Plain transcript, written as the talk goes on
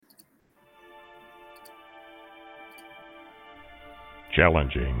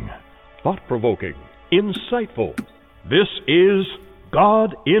Challenging, thought-provoking, insightful. This is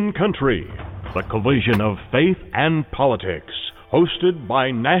God in Country, the collision of faith and politics, hosted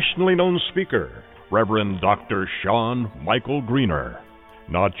by nationally known speaker, Reverend Dr. Shawn Michael Greener.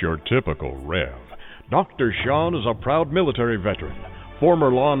 Not your typical Rev. Dr. Shawn is a proud military veteran,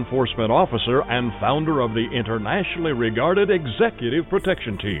 former law enforcement officer, and founder of the internationally regarded Executive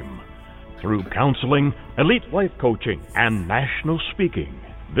Protection Team. Through counseling, elite life coaching, and national speaking,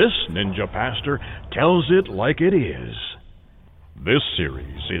 this ninja pastor tells it like it is. This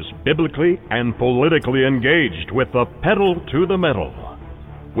series is biblically and politically engaged with the pedal to the metal.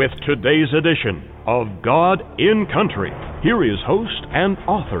 With today's edition of God in Country, here is host and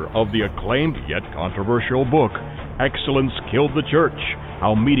author of the acclaimed yet controversial book, Excellence Killed the Church: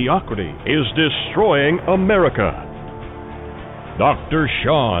 How Mediocrity is Destroying America, Dr.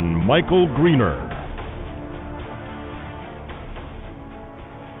 Shawn Michael Greener.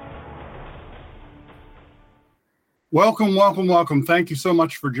 Welcome, welcome, welcome. Thank you so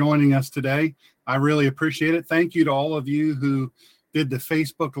much for joining us today. I really appreciate it. Thank you to all of you who did the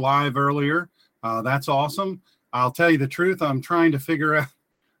Facebook Live earlier. That's awesome. I'll tell you the truth. I'm trying to figure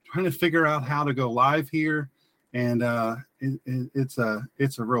out how to go live here, and it's a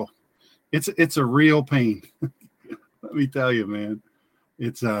real pain. Let me tell you, man,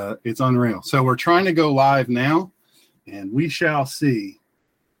 it's unreal. So we're trying to go live now, and we shall see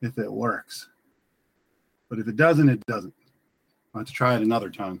if it works. But if it doesn't, it doesn't. I'll have to try it another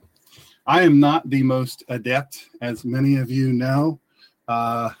time. I am not the most adept, as many of you know.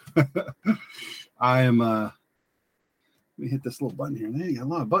 I am. Let me hit this little button here. They got a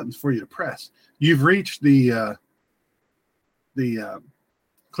lot of buttons for you to press. You've reached the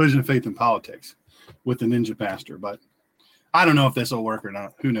collision of faith and politics with the ninja pastor, but I don't know if this will work or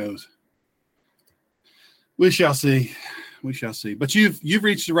not. Who knows? We shall see. We shall see. But you've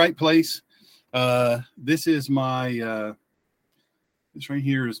reached the right place. This is my this right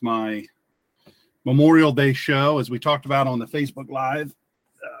here is my Memorial Day show, as we talked about on the Facebook Live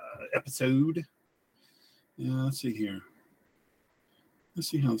episode. Yeah, let's see here. Let's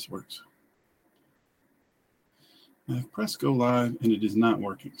see how this works. I've pressed go live and it is not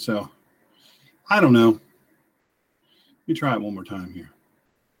working. So I don't know. Let me try it one more time here.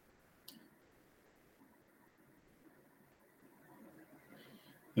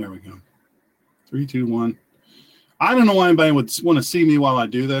 There we go. 3, 2, 1. I don't know why anybody would want to see me while I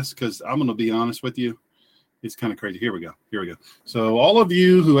do this, because I'm going to be honest with you. It's kind of crazy. Here we go. So all of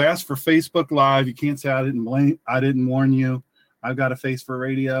you who asked for Facebook Live, you can't say I didn't warn you. I've got a face for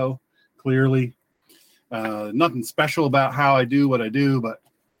radio, clearly. Nothing special about how I do what I do, but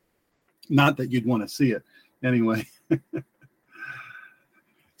not that you'd want to see it. Anyway,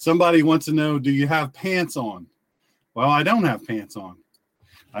 somebody wants to know, do you have pants on? Well, I don't have pants on.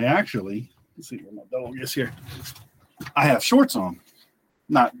 I actually, let's see where my dog is here. I have shorts on,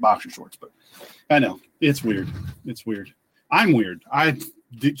 not boxer shorts, but I know it's weird. It's weird. I'm weird. I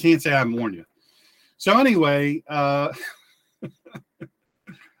can't say I haven't warned you. So anyway, one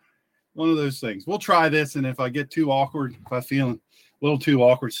of those things. We'll try this, and if I get too awkward, if I'm feeling a little too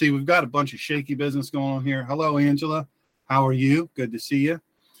awkward, see, we've got a bunch of shaky business going on here. Hello, Angela. How are you? Good to see you.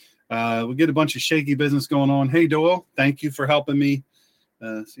 We get a bunch of shaky business going on. Hey, Doyle, thank you for helping me.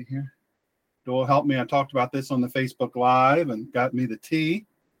 See here. Doyle helped me. I talked about this on the Facebook Live and got me the tea.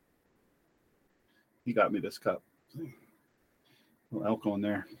 He got me this cup. A little alcohol in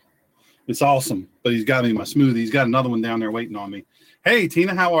there. It's awesome. But he's got me my smoothie. He's got another one down there waiting on me. Hey,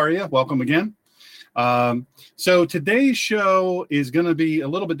 Tina, how are you? Welcome again. So today's show is going to be a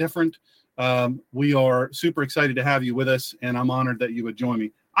little bit different. We are super excited to have you with us, and I'm honored that you would join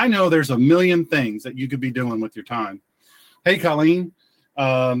me. I know there's a million things that you could be doing with your time. Hey, Colleen.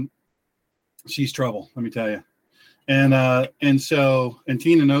 She's trouble, let me tell you. And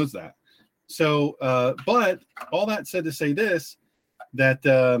Tina knows that. So, but all that said to say this, that,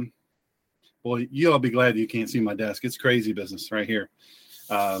 well, you'll be glad you can't see my desk. It's crazy business right here.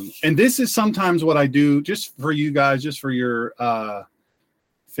 And this is sometimes what I do just for you guys, just for your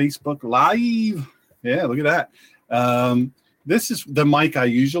Facebook Live. Yeah, look at that. This is the mic I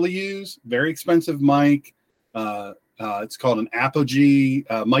usually use. Very expensive mic. It's called an Apogee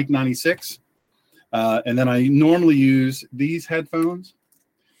Mic 96. And then I normally use these headphones.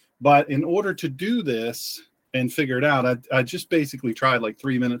 But in order to do this and figure it out, I just basically tried like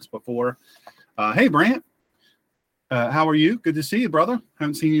 3 minutes before. Hey, Brant. How are you? Good to see you, brother.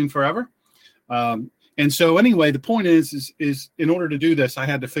 Haven't seen you in forever. And so anyway, the point is in order to do this, I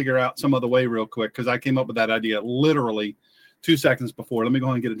had to figure out some other way real quick, because I came up with that idea literally 2 seconds before. Let me go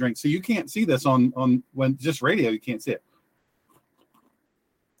ahead and get a drink. So you can't see this on when just radio. You can't see it.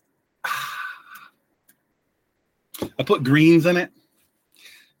 I put greens in it.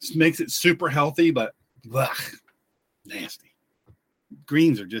 This makes it super healthy, but nasty.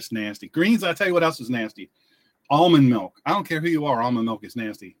 Greens are just nasty. Greens, I tell you what else is nasty. Almond milk. I don't care who you are. Almond milk is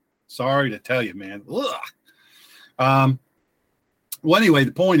nasty. Sorry to tell you, man. Well, anyway,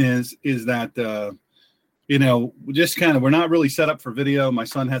 the point is that, just kind of, we're not really set up for video. My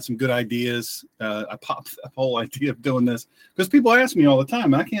son had some good ideas. I popped the whole idea of doing this because people ask me all the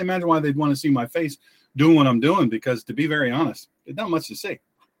time. I can't imagine why they'd want to see my face doing what I'm doing because, to be very honest, there's not much to see.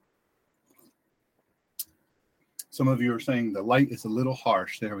 Some of you are saying the light is a little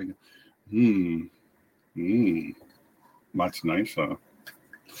harsh. There we go. Much nicer.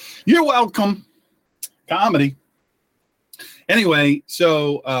 You're welcome. Comedy. Anyway,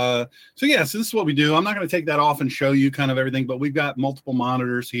 so this is what we do. I'm not going to take that off and show you kind of everything, but we've got multiple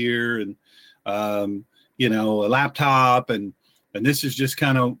monitors here and, a laptop and this is just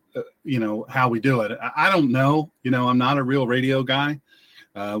kind of, how we do it. I don't know, I'm not a real radio guy.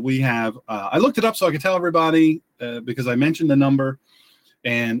 We have, I looked it up so I could tell everybody because I mentioned the number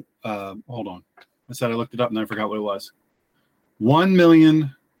and hold on. I said I looked it up and I forgot what it was.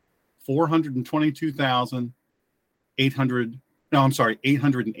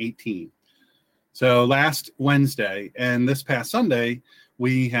 818. So last Wednesday and this past Sunday,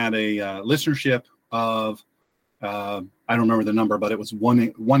 we had a listenership of, I don't remember the number, but it was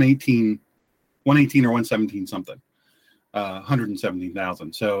 118 or 117 something.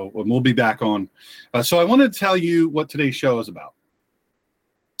 117,000. So we'll be back on. So I wanted to tell you what today's show is about.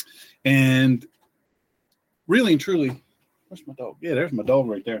 And really and truly, where's my dog? Yeah, there's my dog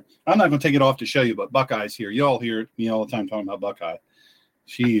right there. I'm not going to take it off to show you, but Buckeye's here. You all hear me all the time talking about Buckeye.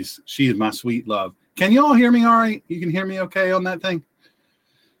 She is my sweet love. Can you all hear me all right? You can hear me okay on that thing?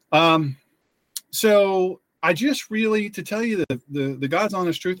 So I just really, to tell you the God's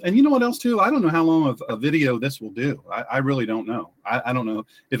honest truth, and you know what else too? I don't know how long of a video this will do. I really don't know. I don't know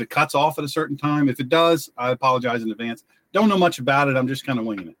if it cuts off at a certain time. If it does, I apologize in advance. Don't know much about it. I'm just kind of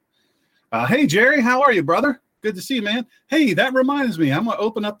winging it. Hey, Jerry, how are you, brother? Good to see you, man. Hey, that reminds me. I'm going to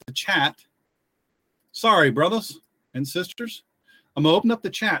open up the chat. Sorry, brothers and sisters. I'm going to open up the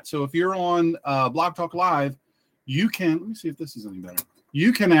chat. So if you're on Blog Talk Live, you can, let me see if this is any better.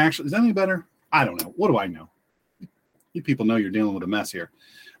 You can actually, is that any better? I don't know. What do I know? You people know you're dealing with a mess here.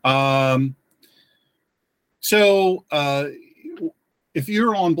 So if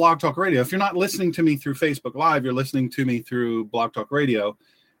you're on Blog Talk Radio, if you're not listening to me through Facebook Live, you're listening to me through Blog Talk Radio,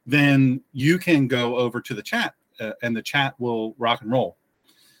 then you can go over to the chat and the chat will rock and roll.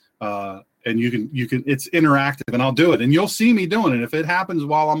 And you can, it's interactive and I'll do it and you'll see me doing it. If it happens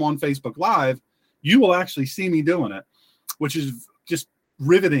while I'm on Facebook Live, you will actually see me doing it, which is just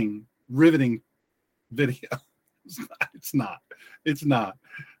riveting video. It's not.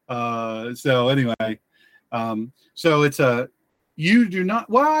 So anyway, so it's you do not,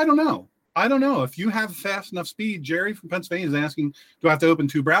 well, I don't know if you have fast enough speed. Jerry from Pennsylvania is asking, do I have to open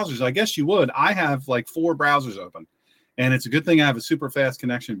 2 browsers? I guess you would. I have like 4 browsers open and it's a good thing I have a super fast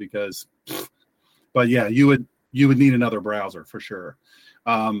connection because, but yeah, you would need another browser for sure.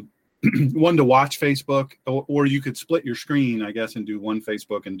 One to watch Facebook or you could split your screen, I guess, and do one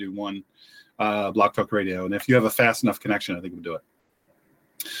Facebook and do one Blog Talk Radio. And if you have a fast enough connection, I think we'll do it.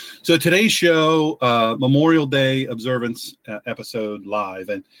 So today's show, Memorial Day Observance episode live.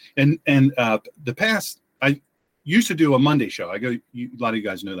 And the past, I used to do a Monday show. A lot of you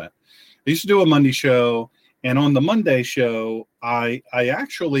guys know that. I used to do a Monday show. And on the Monday show, I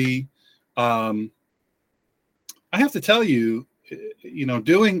actually, I have to tell you,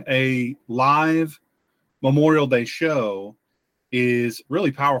 doing a live Memorial Day show is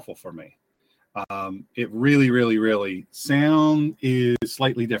really powerful for me. It really sound is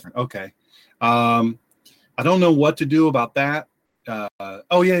slightly different. Okay. I don't know what to do about that.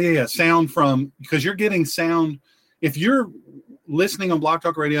 Sound from, because you're getting sound. If you're listening on Blog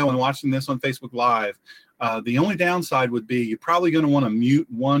Talk Radio and watching this on Facebook Live, the only downside would be you're probably going to want to mute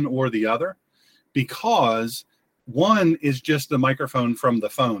one or the other because one is just the microphone from the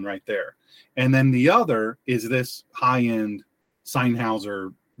phone right there. And then the other is this high-end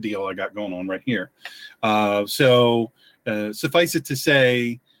Sennheiser deal I got going on right here. So suffice it to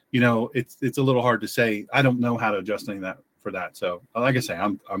say, it's a little hard to say. I don't know how to adjust any of that for that. So like I say,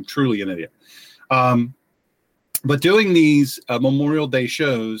 I'm truly an idiot. But doing these Memorial Day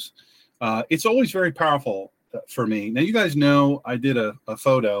shows, it's always very powerful for me. Now, you guys know I did a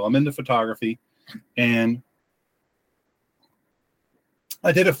photo. I'm into photography, and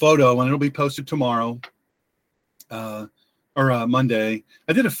I did a photo, and it'll be posted tomorrow or Monday.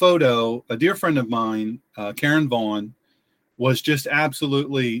 I did a photo. A dear friend of mine, Karen Vaughn, was just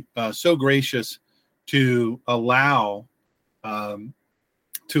absolutely so gracious to allow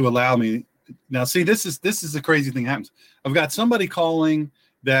me. Now, see, this is the crazy thing happens. I've got somebody calling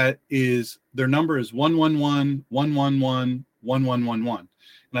that is their number is 111-111-1111, and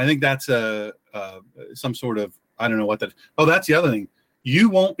I think that's some sort of, I don't know what that. Oh, that's the other thing. You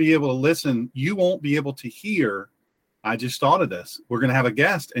won't be able to listen. You won't be able to hear. I just thought of this. We're going to have a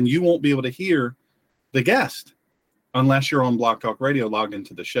guest, and you won't be able to hear the guest unless you're on Blog Talk Radio logged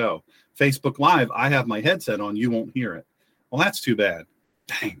into the show. Facebook Live, I have my headset on. You won't hear it. Well, that's too bad.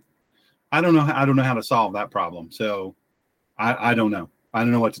 Dang. I don't know how to solve that problem. So I don't know. I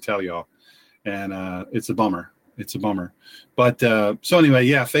don't know what to tell y'all. And it's a bummer. It's a bummer. But so anyway,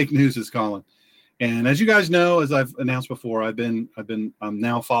 yeah, fake news is calling. And as you guys know, as I've announced before, I'm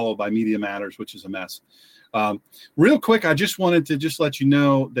now followed by Media Matters, which is a mess. Real quick, I just wanted to just let you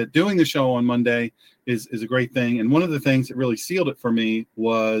know that doing the show on Monday is a great thing. And one of the things that really sealed it for me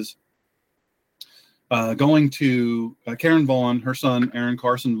was going to Karen Vaughn, her son, Aaron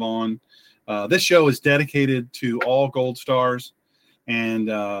Carson Vaughn. This show is dedicated to all Gold Stars.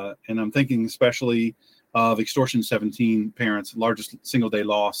 And I'm thinking especially of Extortion 17 parents, largest single day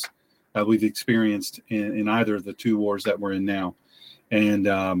loss we've experienced in either of the two wars that we're in now.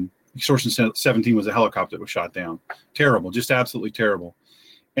 And Extortion 17 was a helicopter that was shot down. Terrible, just absolutely terrible.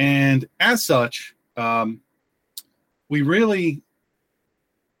 And as such, we really,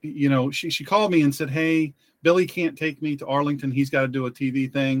 she called me and said, "Hey, Billy can't take me to Arlington. He's got to do a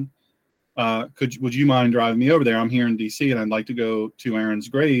TV thing. Would you mind driving me over there? I'm here in DC and I'd like to go to Aaron's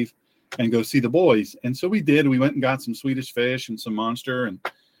grave and go see the boys." And so we did. We went and got some Swedish fish and some Monster and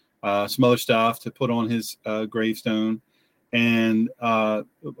some other stuff to put on his gravestone. And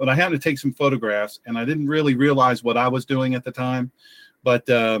but I had to take some photographs, and I didn't really realize what I was doing at the time. But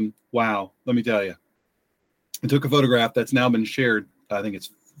wow, let me tell you, I took a photograph that's now been shared. I think it's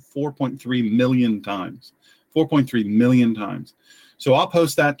 4.3 million times. 4.3 million times. So I'll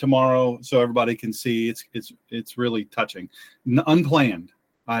post that tomorrow so everybody can see. It's really touching. Unplanned,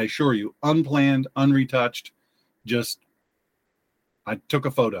 I assure you, unplanned, unretouched. Just I took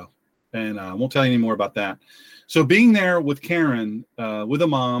a photo, and I won't tell you any more about that. So being there with Karen, with a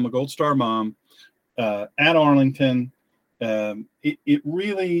mom, a Gold Star mom, at Arlington, it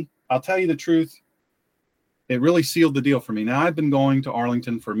really, I'll tell you the truth, it really sealed the deal for me. Now, I've been going to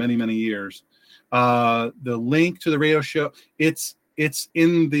Arlington for many, many years. The link to the radio show, it's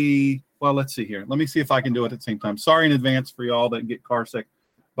in the, well, let's see here. Let me see if I can do it at the same time. Sorry in advance for y'all that get car sick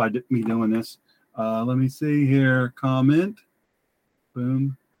by me doing this. Let me see here. Comment.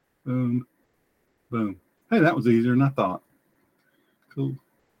 Boom, boom, boom. Hey, that was easier than I thought. Cool.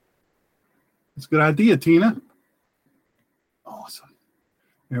 That's a good idea, Tina. Awesome.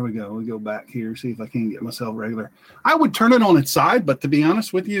 There we go. We go back here, see if I can get myself regular. I would turn it on its side, but to be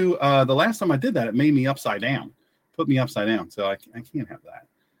honest with you, the last time I did that, it made me upside down. Put me upside down, so I can't have that.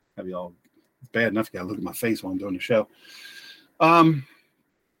 That'd be all bad enough. You got to look at my face while I'm doing the show.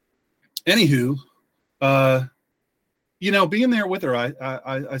 Anywho, being there with her,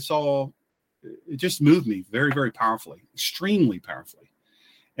 I saw it just moved me very, very powerfully, extremely powerfully.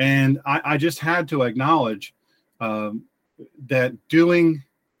 And I just had to acknowledge that doing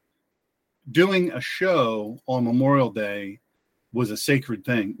a show on Memorial Day was a sacred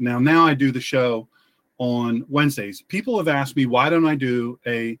thing. Now I do the show on Wednesdays. People have asked me, why don't I do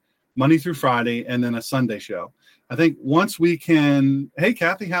a Monday through Friday and then a Sunday show? I think once we can, hey,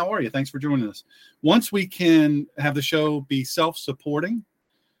 Kathy, how are you? Thanks for joining us. Once we can have the show be self-supporting,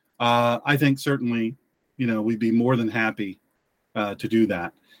 I think certainly, we'd be more than happy to do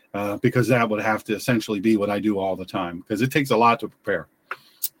that because that would have to essentially be what I do all the time because it takes a lot to prepare.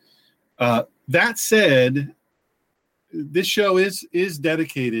 That said, this show is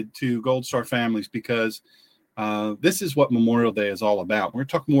dedicated to Gold Star families because this is what Memorial Day is all about. We're going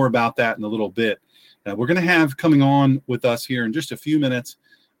to talk more about that in a little bit. We're going to have coming on with us here in just a few minutes,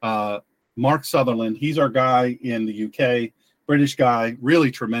 Mark Sutherland. He's our guy in the UK, British guy,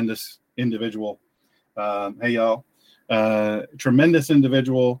 really tremendous individual. Hey, y'all. Tremendous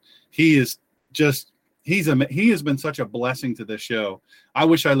individual. He has been such a blessing to this show. I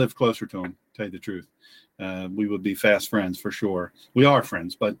wish I lived closer to him, to tell you the truth. We would be fast friends for sure. We are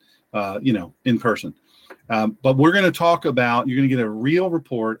friends, but, in person. But we're going to talk about, you're going to get a real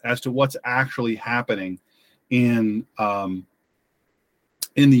report as to what's actually happening in the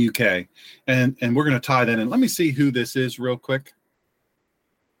UK. And we're going to tie that in. Let me see who this is real quick.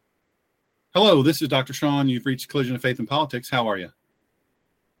 Hello, this is Dr. Shawn. You've reached Collision of Faith and Politics. How are you?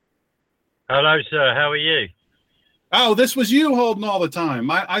 Hello, sir. How are you? Oh, this was you holding all the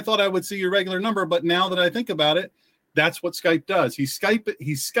time. I thought I would see your regular number, but now that I think about it, that's what Skype does. He's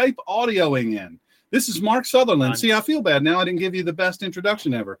Skype audioing in. This is Mark Sutherland. See, I feel bad now. I didn't give you the best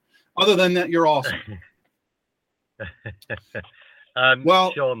introduction ever. Other than that, you're awesome.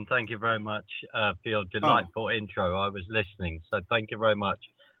 Well, Shawn, thank you very much for your delightful intro. I was listening, so thank you very much.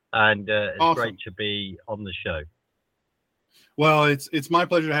 And it's awesome. Great to be on the show. Well, it's my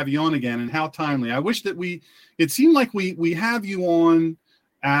pleasure to have you on again, and how timely. I wish that it seemed like we have you on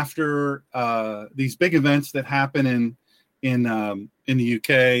after these big events that happen in the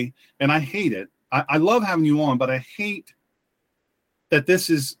UK, and I hate it. I love having you on, but I hate that this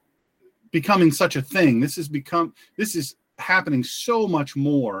is becoming such a thing. This is happening so much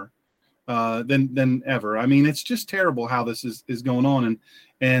more than ever. I mean, it's just terrible how this is going on,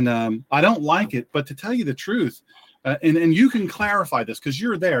 and I don't like it. But to tell you the truth, and you can clarify this because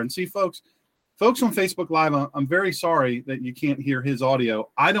you're there. And see, folks on Facebook Live, I'm very sorry that you can't hear his audio.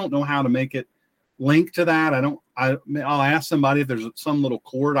 I don't know how to make it link to that. I'll ask somebody if there's some little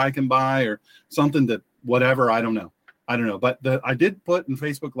cord I can buy or something that whatever. I don't know. But I did put in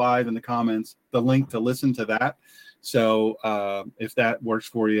Facebook Live in the comments the link to listen to that. So if that works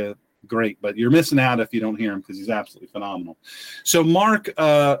for you, great. But you're missing out if you don't hear him because he's absolutely phenomenal. So Mark,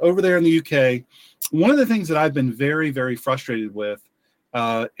 over there in the UK, one of the things that I've been very, very frustrated with,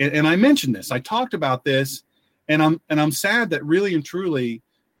 and I mentioned this, I talked about this, and I'm sad that really and truly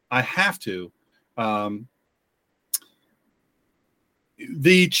I have to.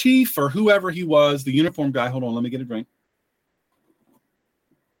 The chief or whoever he was, the uniform guy. Hold on, let me get a drink.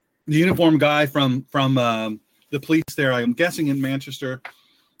 The uniform guy from the police there, I'm guessing in Manchester.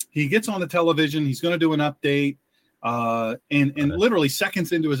 He gets on the television. He's going to do an update. And literally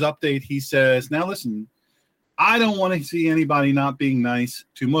seconds into his update, he says, now listen, I don't want to see anybody not being nice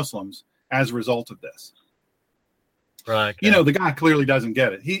to Muslims as a result of this. Right. Okay. You know, the guy clearly doesn't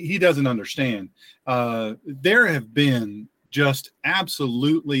get it. He doesn't understand. There have been just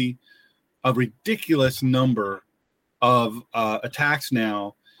absolutely a ridiculous number of attacks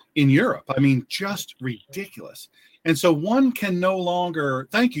now in Europe. I mean, just ridiculous. And so one can no longer.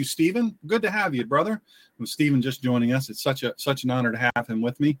 Thank you, Stephen. Good to have you, brother. With Stephen just joining us, it's such an honor to have him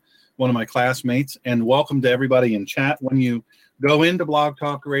with me, one of my classmates. And welcome to everybody in chat. When you go into Blog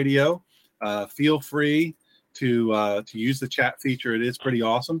Talk Radio, feel free to use the chat feature. It is pretty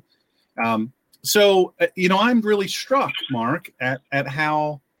awesome. So I'm really struck, Mark, at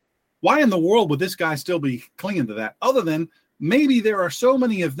why in the world would this guy still be clinging to that? Other than maybe there are so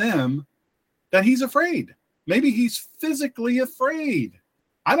many of them that he's afraid. Maybe he's physically afraid.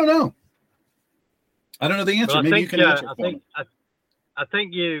 I don't know. I don't know the answer. Maybe you can answer for me. I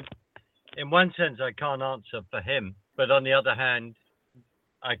think you, in one sense, I can't answer for him. But on the other hand,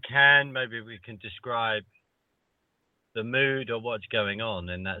 I can. Maybe we can describe the mood or what's going on.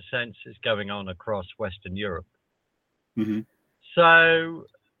 In that sense, it's going on across Western Europe. Mm-hmm. So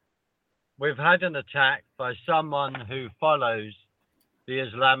we've had an attack by someone who follows the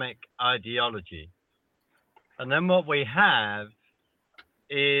Islamic ideology. And then what we have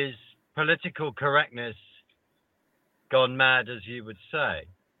is political correctness gone mad, as you would say.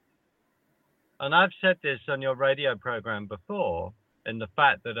 And I've said this on your radio program before, in the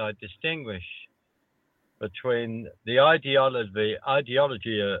fact that I distinguish between the ideology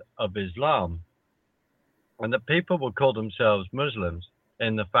of Islam and that people will call themselves Muslims,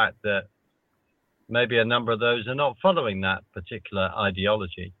 in the fact that maybe a number of those are not following that particular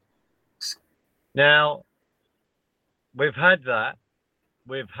ideology. Now, we've had that.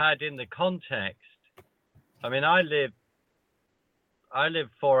 We've had in the context. I mean, I live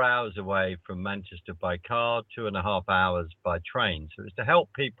 4 hours away from Manchester by car, 2.5 hours by train. So it's to help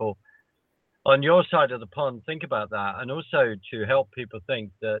people on your side of the pond think about that, and also to help people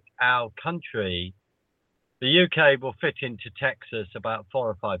think that our country, the UK, will fit into Texas about 4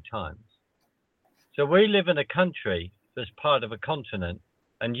 or 5 times. So we live in a country that's part of a continent,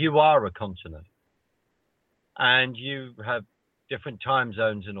 and you are a continent. And you have different time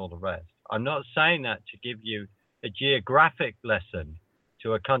zones and all the rest. I'm not saying that to give you a geographic lesson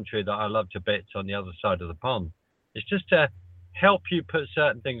to a country that I love to bits on the other side of the pond. It's just to help you put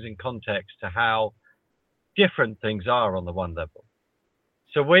certain things in context to how different things are on the one level.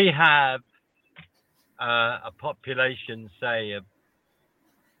 So we have a population, say, of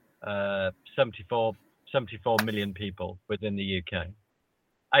 74 million people within the UK,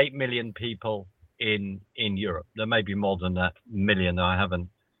 8 million people in Europe. There may be more than that million. I haven't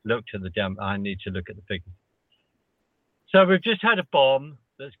looked at I need to look at the figures. So we've just had a bomb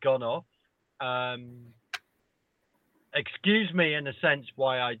that's gone off. Excuse me, in a sense,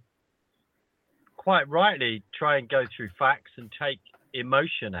 why I quite rightly try and go through facts and take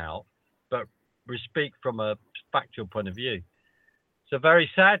emotion out, but we speak from a factual point of view. So very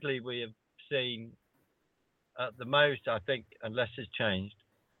sadly, we have seen at the most, I think, unless it's changed,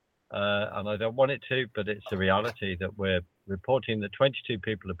 and I don't want it to, but it's a reality that we're reporting that 22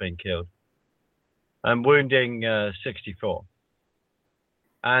 people have been killed and wounding 64.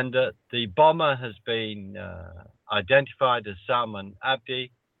 And the bomber has been identified as Salman Abedi,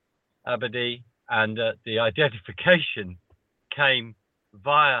 and the identification came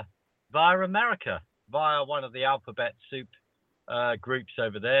via America, via one of the alphabet soup groups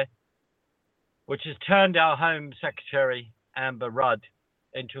over there, which has turned our Home Secretary, Amber Rudd,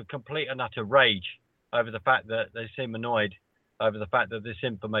 into a complete and utter rage over the fact that they seem annoyed over the fact that this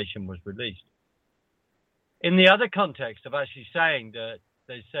information was released. In the other context of actually saying that,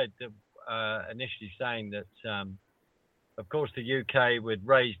 they said that initially saying that, of course, the UK would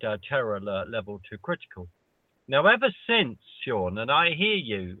raised our terror alert level to critical. Now, ever since, Shawn, and I hear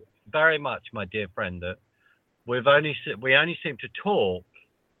you very much, my dear friend, that we only seem to talk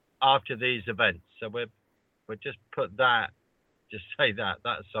after these events. So we'll just put that, just say that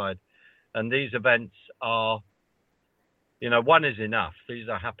aside. And these events are, one is enough. These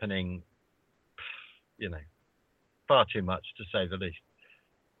are happening, far too much, to say the least.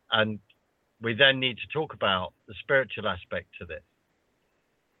 And we then need to talk about the spiritual aspect to this.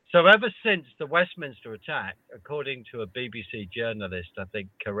 So ever since the Westminster attack, according to a BBC journalist, I think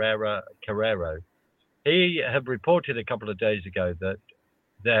Carrero, he had reported a couple of days ago that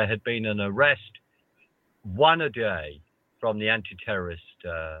there had been an arrest, one a day, from the anti-terrorist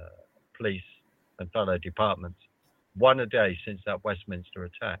police and fellow departments, one a day since that Westminster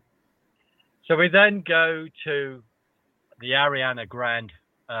attack. So we then go to the Ariana Grande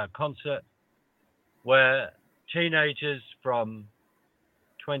concert, where teenagers from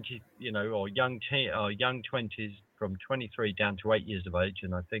 20, or young 20s from 23 down to 8 years of age,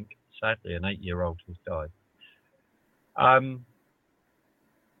 and I think sadly an 8-year-old has died.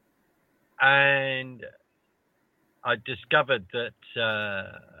 And I discovered that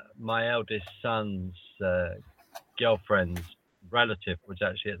my eldest son's girlfriend's relative was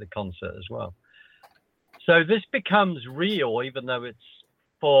actually at the concert as well. So this becomes real, even though it's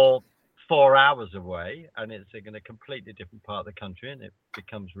 4 hours away, and it's in a completely different part of the country, and it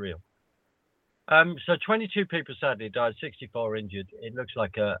becomes real. So 22 people sadly died, 64 injured. It looks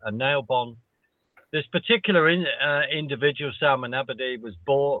like a nail bomb. This particular individual, Salman Abedi, was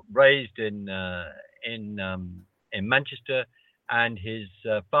raised in Manchester, and his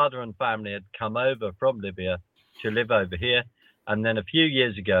father and family had come over from Libya to live over here. And then a few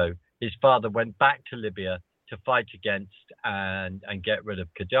years ago, his father went back to Libya to fight against and get rid of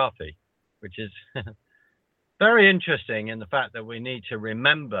Gaddafi, which is very interesting in the fact that we need to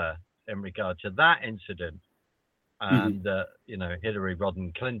remember in regard to that incident, and that Hillary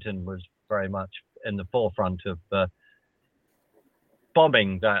Rodham Clinton was very much in the forefront of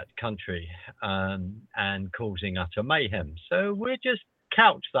bombing that country and causing utter mayhem. So we'll just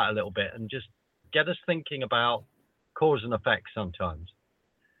couch that a little bit and just get us thinking about cause and effect sometimes.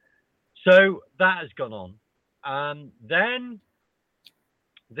 So that has gone on. Then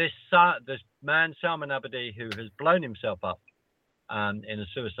this man, Salman Abedi, who has blown himself up in a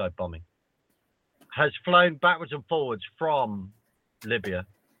suicide bombing, has flown backwards and forwards from Libya,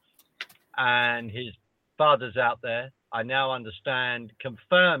 and his father's out there. I now understand,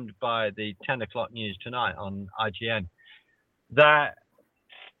 confirmed by the 10 o'clock news tonight on IGN, that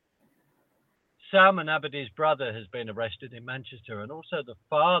Salman Abedi's brother has been arrested in Manchester, and also the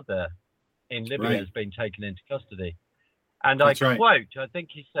father in Libya has been taken into custody. And that's I quote, I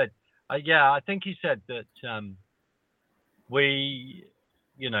think he said that we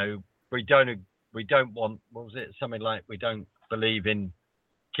don't want, what was it? Something like, we don't believe in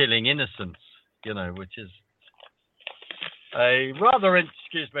killing innocents, which is a rather,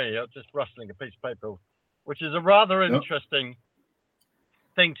 excuse me, I'm just rustling a piece of paper, which is a rather interesting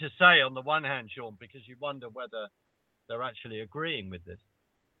thing to say on the one hand, Shawn, because you wonder whether they're actually agreeing with this.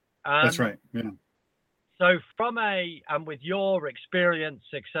 That's right. Yeah. So and with your experience,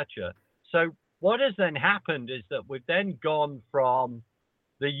 etc. So what has then happened is that we've then gone from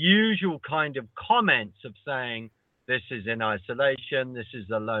the usual kind of comments of saying this is in isolation, this is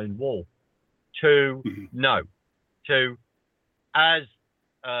a lone wolf, to no, to, as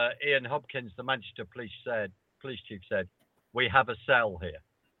Ian Hopkins, the Manchester police chief said, we have a cell here.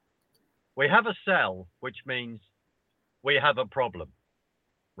 We have a cell, which means we have a problem,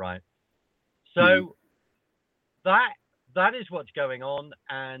 right? So that is what's going on,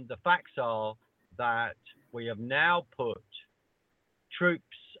 and the facts are that we have now put troops,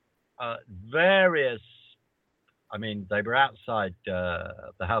 various. I mean, they were outside the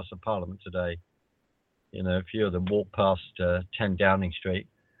House of Parliament today. A few of them walked past 10 Downing Street.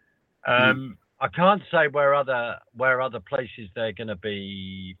 I can't say where other places they're going to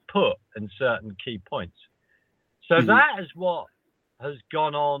be put in certain key points. So that is what has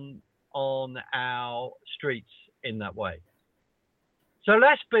gone on our streets in that way. So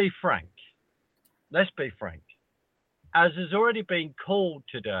let's be frank. As has already been called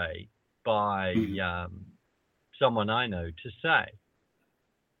today by someone I know to say,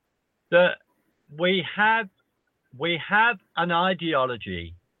 that we have an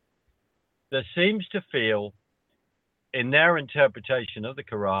ideology that seems to feel, in their interpretation of the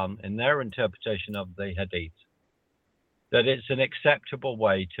Quran, in their interpretation of the Hadith, that it's an acceptable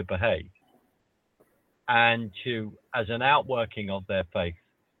way to behave and to, as an outworking of their faith,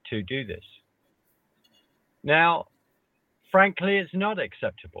 to do this. Now, frankly, it's not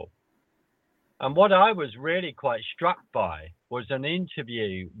acceptable. And what I was really quite struck by was an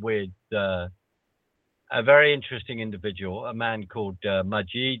interview with a very interesting individual, a man called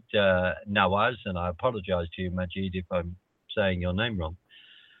Majid Nawaz, and I apologize to you, Majid, if I'm saying your name wrong.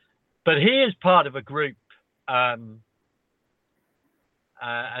 But he is part of a group, as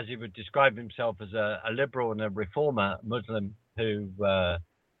he would describe himself, as a liberal and a reformer Muslim who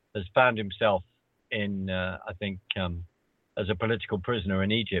has found himself in, I think, as a political prisoner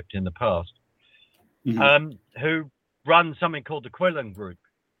in Egypt in the past, who runs something called the Quillen Group.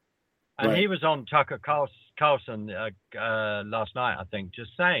 And he was on Tucker Carlson last night, I think,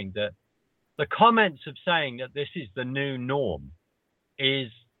 just saying that the comments of saying that this is the new norm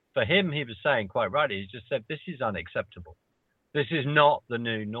is, for him, he was saying quite rightly, he just said, this is unacceptable. This is not the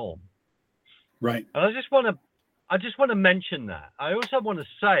new norm. Right. And I just want to mention that. I also want to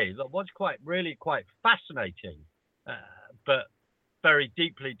say that what's really quite fascinating, but very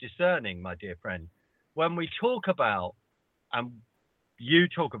deeply discerning, my dear friend, when we talk about, and you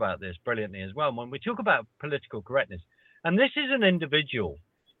talk about this brilliantly as well, when we talk about political correctness, and this is an individual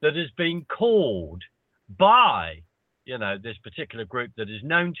that has been called by, this particular group that is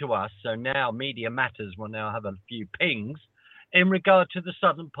known to us. So now Media Matters will now have a few pings in regard to the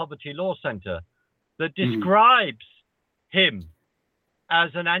Southern Poverty Law Center that describes him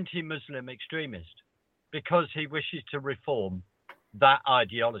as an anti-Muslim extremist because he wishes to reform that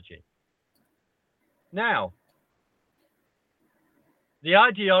ideology. Now, the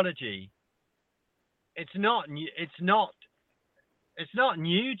ideology, it's not new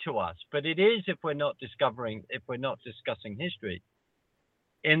to us, but it is if we're not discussing history,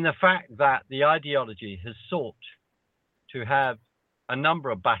 in the fact that the ideology has sought to have a number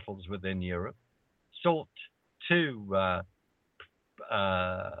of battles within Europe, sought to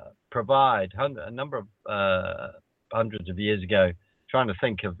provide a number of hundreds of years ago, trying to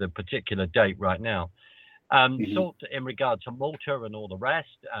think of the particular date right now, sought in regard to Malta and all the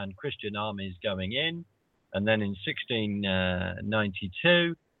rest, and Christian armies going in. And then in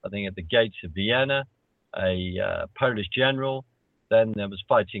 1692, I think at the gates of Vienna, a Polish general, then there was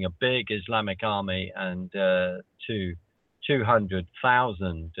fighting a big Islamic army, and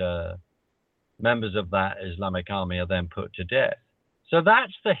 200,000 members of that Islamic army are then put to death. So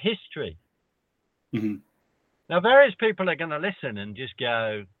that's the history. Now, various people are going to listen and just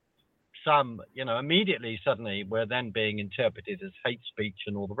go, immediately, suddenly, we're then being interpreted as hate speech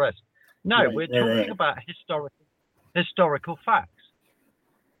and all the rest. No, we're talking about historical facts.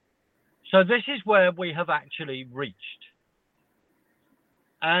 So this is where we have actually reached.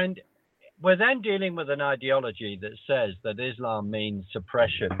 And we're then dealing with an ideology that says that Islam means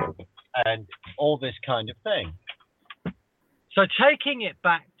suppression and all this kind of thing. So taking it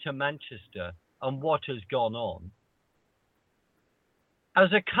back to Manchester and what has gone on,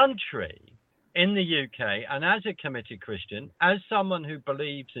 as a country in the UK, and as a committed Christian, as someone who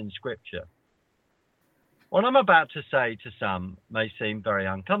believes in Scripture, what I'm about to say to some may seem very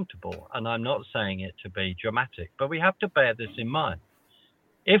uncomfortable, and I'm not saying it to be dramatic, but we have to bear this in mind.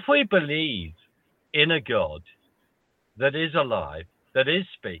 If we believe in a God that is alive, that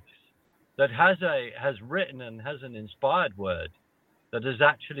speaks, that has written and has an inspired word, that has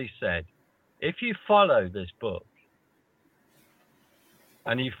actually said, if you follow this book,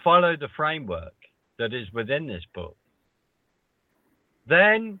 and you follow the framework that is within this book,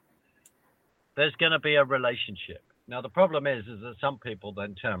 then there's going to be a relationship. Now, the problem is that some people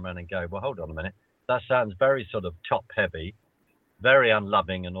then turn around and go, well, hold on a minute. That sounds very sort of top heavy, very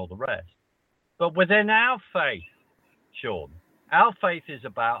unloving and all the rest. But within our faith, Shawn, our faith is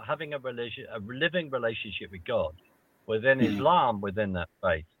about having a living relationship with God. Within Islam, within that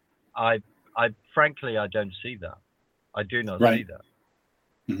faith, I frankly, I don't see that. I do not see that.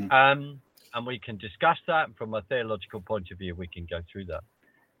 And we can discuss that, and from a theological point of view, we can go through that.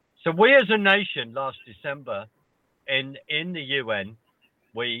 So we as a nation last December in the UN,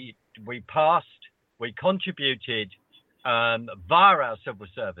 we we contributed via our civil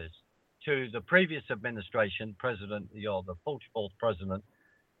service to the previous administration, the 44th president,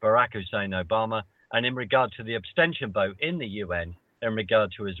 Barack Hussein Obama, and in regard to the abstention vote in the UN, in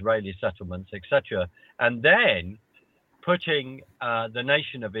regard to Israeli settlements, etc., and then putting the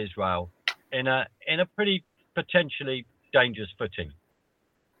nation of Israel in a pretty potentially dangerous footing,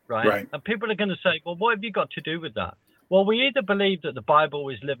 right? And people are going to say, well, what have you got to do with that? Well, we either believe that the Bible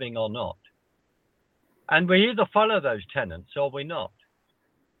is living or not, and we either follow those tenets or we're not.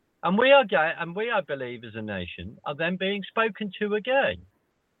 And we, I believe, as a nation, are then being spoken to again.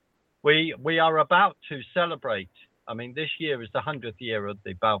 We are about to celebrate. I mean, this year is the 100th year of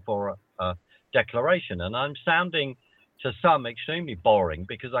the Balfour Declaration, and I'm sounding to some extremely boring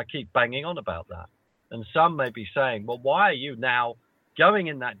because I keep banging on about that. And some may be saying, well, why are you now going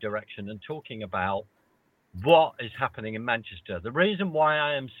in that direction and talking about what is happening in Manchester? The reason why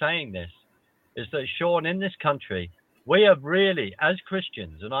I am saying this is that, Shawn, in this country, we have really, as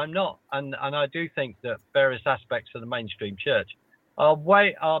Christians, and I'm not, and I do think that various aspects of the mainstream church are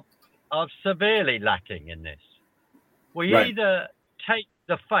severely lacking in this. We either take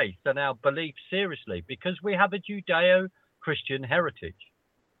the faith and our belief seriously because we have a Judeo-Christian heritage,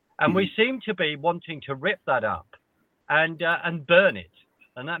 and we seem to be wanting to rip that up and burn it,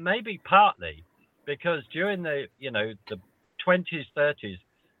 and that may be partly because during the 20s, 30s,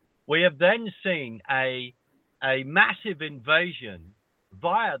 we have then seen a massive invasion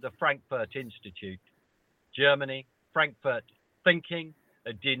via the Frankfurt Institute, Germany, Frankfurt thinking,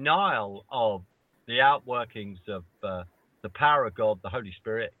 a denial of the outworkings of the power of God, the Holy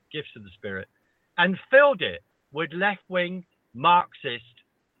Spirit, gifts of the Spirit, and filled it with left-wing Marxist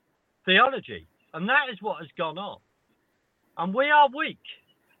theology. And that is what has gone on. And we are weak.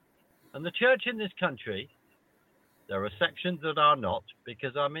 And the church in this country, there are sections that are not,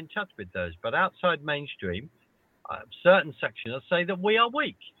 because I'm in touch with those, but outside mainstream, certain sections say that we are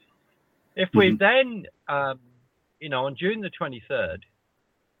weak. If we then, on June the 23rd,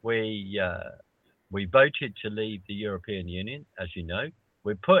 we voted to leave the European Union, as you know.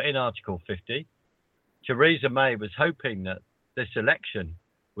 We put in Article 50. Theresa May was hoping that this election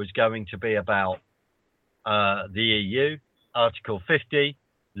was going to be about the EU, Article 50,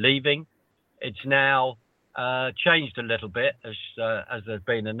 leaving. It's now changed a little bit as there's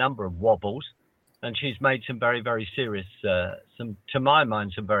been a number of wobbles, and she's made some very, very serious, to my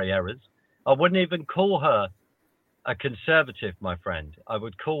mind, some very errors. I wouldn't even call her a conservative, my friend. I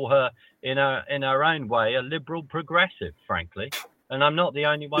would call her, in her own way, a liberal progressive, frankly. And I'm not the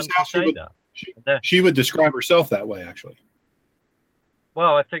only one to say that. She would describe herself that way, actually.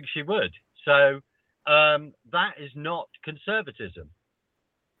 Well, I think she would. So that is not conservatism.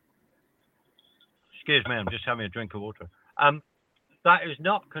 Excuse me, I'm just having a drink of water. That is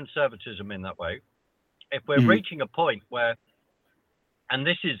not conservatism in that way. If we're reaching a point where, and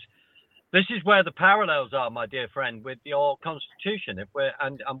this is where the parallels are, my dear friend, with your Constitution. If we're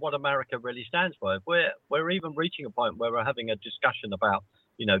and what America really stands for. If we're even reaching a point where we're having a discussion about,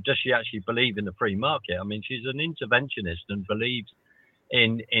 does she actually believe in the free market? I mean, she's an interventionist and believes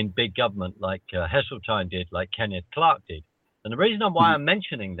in big government, like Heseltine did, like Kenneth Clark did. And the reason why I'm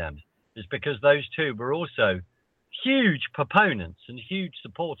mentioning them is because those two were also huge proponents and huge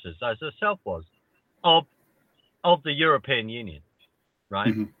supporters, as herself was, of the European Union,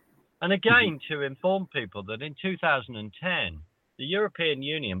 right? And again, to inform people that in 2010, the European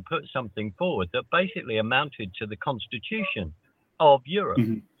Union put something forward that basically amounted to the Constitution of Europe.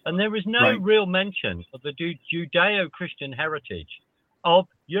 And there is no real mention of the Judeo-Christian heritage of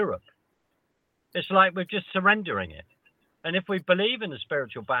Europe. It's like we're just surrendering it. And if we believe in a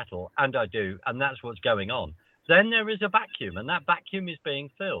spiritual battle, and I do, and that's what's going on, then there is a vacuum, and that vacuum is being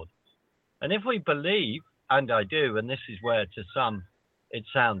filled. And if we believe, and I do, and this is where to some it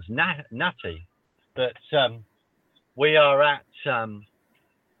sounds nutty, but we are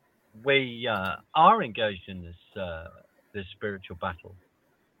engaged in this spiritual battle.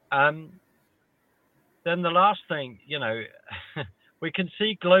 Then the last thing, we can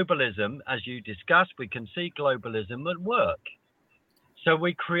see globalism, as you discussed, we can see globalism at work. So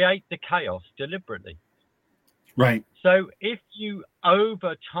we create the chaos deliberately. Right. So if you,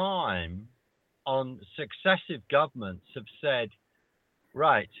 over time, on successive governments have said,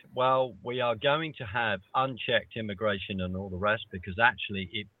 right, well, we are going to have unchecked immigration and all the rest because actually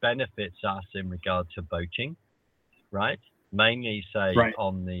it benefits us in regard to voting, right? Mainly, say,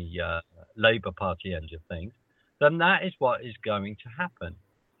 on the Labour Party end of things, then that is what is going to happen.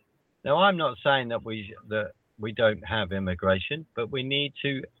 Now, I'm not saying that we don't have immigration, but we need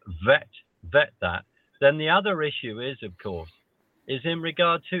to vet that. Then the other issue is, of course, is in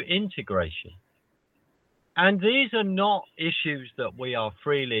regard to integration. And these are not issues that we are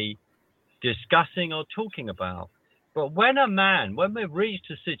freely discussing or talking about. But when we've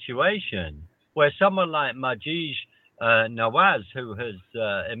reached a situation where someone like Majid Nawaz, who has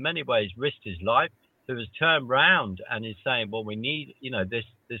in many ways risked his life, who has turned round and is saying, well, we need,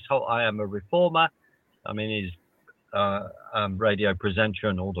 this whole, I am a reformer. I mean, he's radio presenter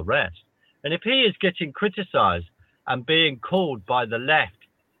and all the rest. And if he is getting criticized and being called by the left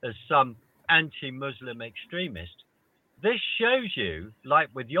as some anti-Muslim extremist, this shows you, like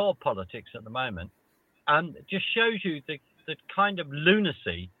with your politics at the moment, just shows you the kind of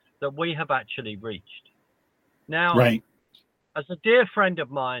lunacy that we have actually reached. Now, right. As a dear friend of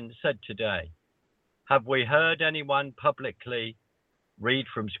mine said today, have we heard anyone publicly read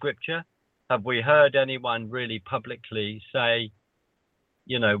from Scripture? Have we heard anyone really publicly say,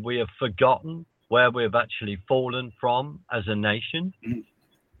 we have forgotten where we've actually fallen from as a nation?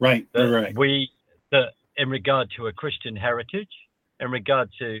 Right, right. That in regard to a Christian heritage, in regard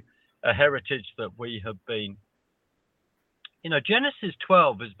to a heritage that we have been, Genesis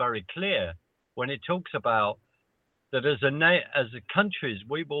 12 is very clear when it talks about that as countries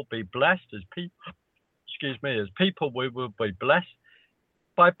we will be blessed as people. As people we will be blessed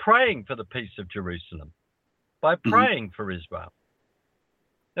by praying for the peace of Jerusalem, by praying for Israel.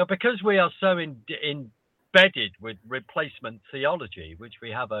 Now, because we are so embedded with replacement theology, which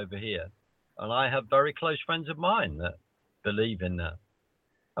we have over here, and I have very close friends of mine that believe in that,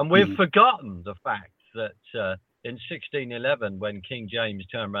 and we've forgotten the fact that in 1611, when King James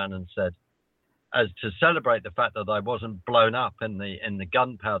turned around and said, as to celebrate the fact that I wasn't blown up in the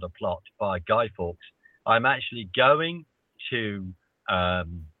gunpowder plot by Guy Fawkes, I'm actually going to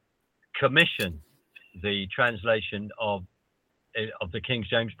commission the translation of the King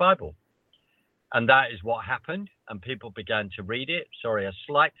James Bible. And that is what happened. And people began to read it. Sorry, a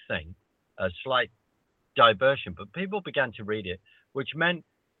slight diversion, but people began to read it, which meant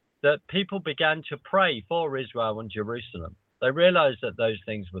that people began to pray for Israel and Jerusalem. They realized that those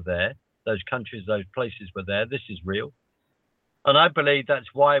things were there, those countries, those places were there. This is real. And I believe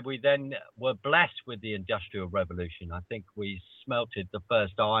that's why we then were blessed with the Industrial Revolution. I think we smelted the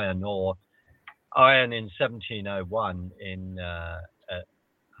first iron in 1701 in,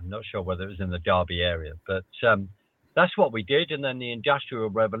 I'm not sure whether it was in the Derby area, but that's what we did. And then the Industrial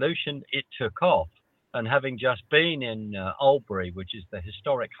Revolution, it took off. And having just been in Albury, which is the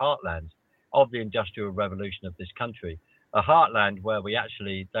historic heartland of the Industrial Revolution of this country, a heartland where they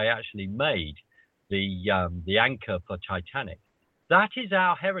actually made the anchor for Titanic. That is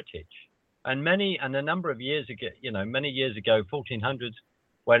our heritage. And a number of years ago, many years ago, 1400s,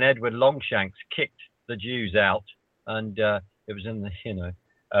 when Edward Longshanks kicked the Jews out, and it was in the,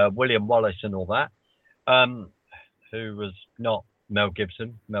 William Wallace and all that, who was not Mel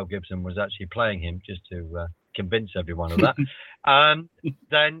Gibson. Mel Gibson was actually playing him just to convince everyone of that.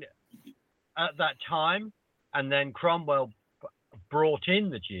 Then at that time, and then Cromwell brought in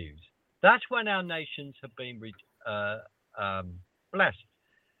the Jews. That's when our nations have been blessed.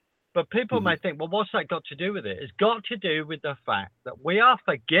 But people may think, well, what's that got to do with it? It's got to do with the fact that we are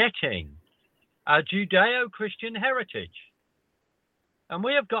forgetting our Judeo-Christian heritage. And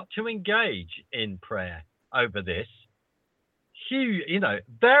we have got to engage in prayer over this,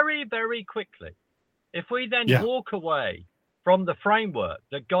 very, very quickly. If we then walk away from the framework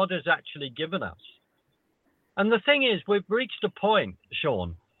that God has actually given us. And the thing is, we've reached a point,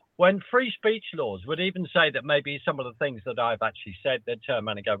 Shawn, when free speech laws would even say that maybe some of the things that I've actually said, they'd turn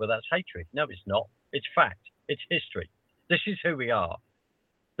around and go, well, that's hatred. No, it's not. It's fact. It's history. This is who we are.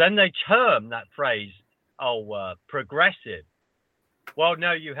 Then they term that phrase, progressive. Well,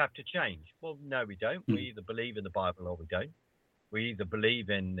 no, you have to change. Well, no, we don't. We either believe in the Bible or we don't. We either believe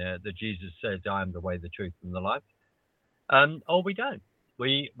in that Jesus says, I am the way, the truth, and the life, or we don't.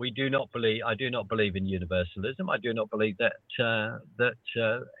 We do not believe. I do not believe in universalism. I do not believe that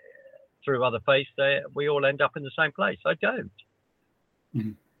through other faiths we all end up in the same place. I don't.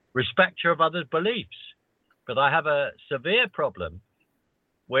 Respect of others' beliefs, but I have a severe problem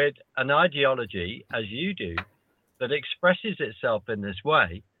with an ideology, as you do, that expresses itself in this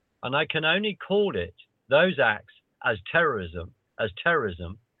way, and I can only call it those acts as terrorism,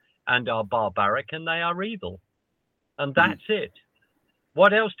 and are barbaric, and they are evil, and that's it.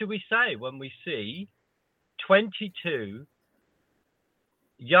 What else do we say when we see 22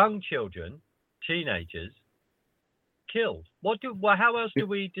 young children, teenagers, killed? How else do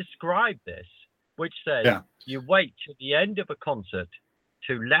we describe this? Which says you wait to the end of a concert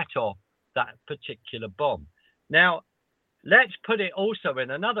to let off that particular bomb. Now, let's put it also in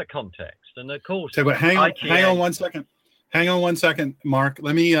another context, and of course, hang on 1 second. Hang on one second, Mark.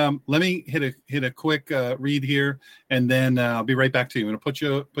 Let me hit a quick read here, and then I'll be right back to you. I'm going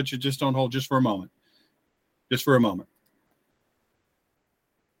to put you just on hold just for a moment. Just for a moment.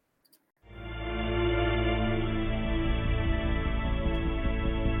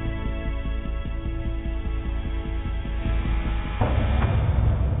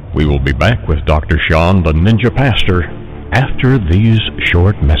 We will be back with Dr. Shawn, the Ninja Pastor, after these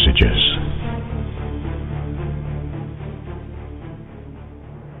short messages.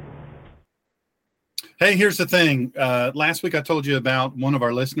 Hey, here's the thing. Last week I told you about one of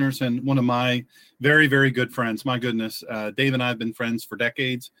our listeners and one of my very, very good friends. My goodness, Dave and I have been friends for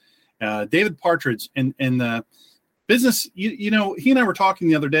decades. David Partridge in the business. You know, he and I were talking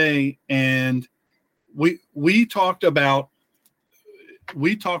the other day, and we talked about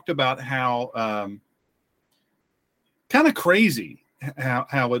how kind of crazy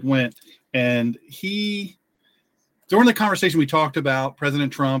how it went, and during the conversation, we talked about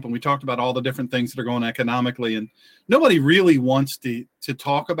President Trump, and we talked about all the different things that are going economically, and nobody really wants to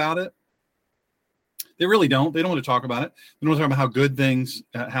talk about it. They really don't. They don't want to talk about it. They don't want to talk about how good things,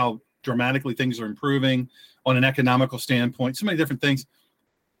 how dramatically things are improving on an economical standpoint, so many different things.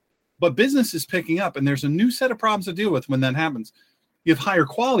 But business is picking up, and there's a new set of problems to deal with when that happens. You have higher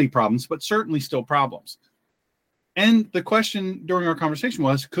quality problems, but certainly still problems. And the question during our conversation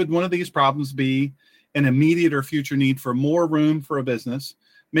was, could one of these problems be an immediate or future need for more room for a business,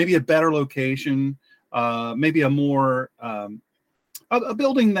 maybe a better location, maybe a more a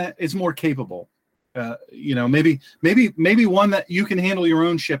building that is more capable, maybe one that you can handle your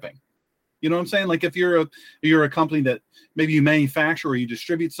own shipping. You know what I'm saying? Like if you're a company that maybe you manufacture or you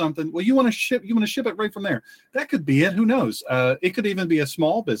distribute something, well, you want to ship it right from there. That could be it. Who knows? It could even be a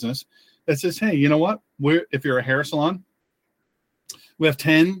small business that says, hey, you know what? If you're a hair salon, we have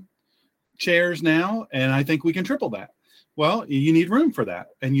 10 chairs now, and I think we can triple that. Well, you need room for that,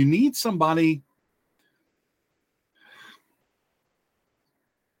 and you need somebody.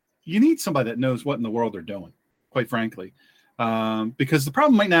 You need somebody that knows what in the world they're doing, quite frankly, because the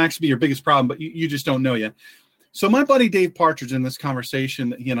problem might not actually be your biggest problem, but you just don't know yet. So my buddy Dave Partridge, in this conversation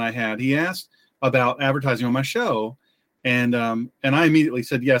that he and I had, he asked about advertising on my show, and I immediately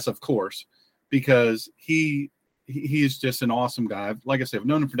said yes, of course, because he's just an awesome guy. Like I said, I've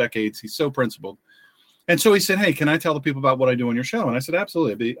known him for decades. He's so principled. And so he said, hey, can I tell the people about what I do on your show? And I said,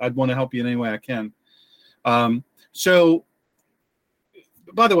 absolutely. I'd want to help you in any way I can. So,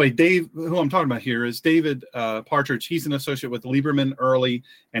 by the way, Dave, who I'm talking about here, is David Partridge. He's an associate with Lieberman, Early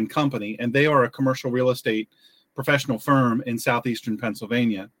and Company, and they are a commercial real estate professional firm in southeastern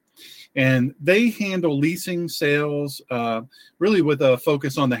Pennsylvania. And they handle leasing, sales, really with a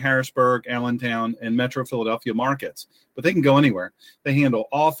focus on the Harrisburg, Allentown, and Metro Philadelphia markets. But they can go anywhere. They handle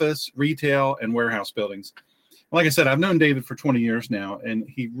office, retail, and warehouse buildings. Like I said, I've known David for 20 years now, and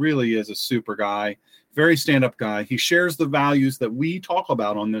he really is a super guy, very stand-up guy. He shares the values that we talk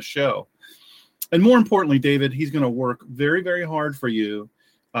about on this show. And more importantly, David, he's going to work very, very hard for you.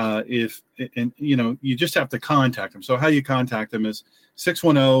 You just have to contact him. So how you contact him is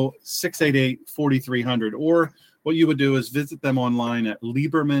 610-688-4300, or what you would do is visit them online at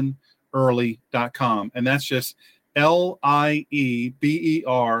liebermanearly.com, and that's just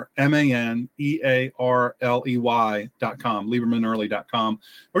liebermanearly.com, liebermanearly.com,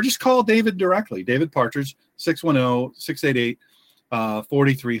 or just call David directly, David Partridge,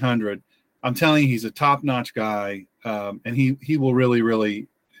 610-688-4300. I'm telling you, he's a top-notch guy, and he will really, really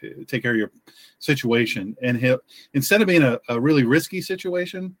take care of your situation. And he'll, instead of being a really risky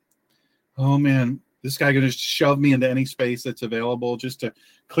situation, oh man, this guy going to shove me into any space that's available just to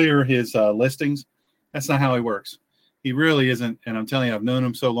clear his listings. That's not how he works. He really isn't. And I'm telling you, I've known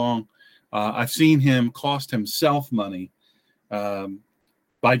him so long. I've seen him cost himself money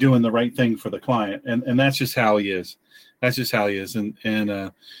by doing the right thing for the client. And that's just how he is. That's just how he is. And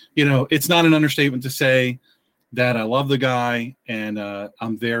it's not an understatement to say that I love the guy, and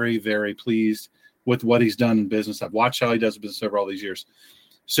I'm very, very pleased with what he's done in business. I've watched how he does business over all these years.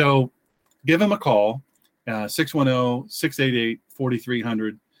 So give him a call,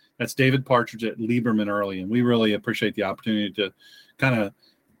 610-688-4300. That's David Partridge at Lieberman Early, and we really appreciate the opportunity to kind of,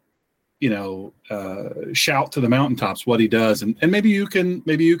 shout to the mountaintops what he does, and maybe you can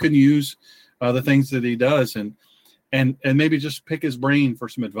use the things that he does, and maybe just pick his brain for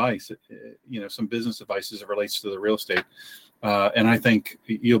some advice, some business advice as it relates to the real estate. And I think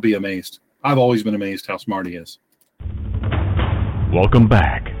you'll be amazed. I've always been amazed how smart he is. Welcome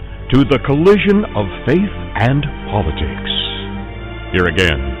back to the collision of faith and politics. Here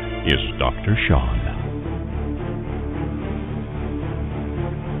again is Dr. Shawn.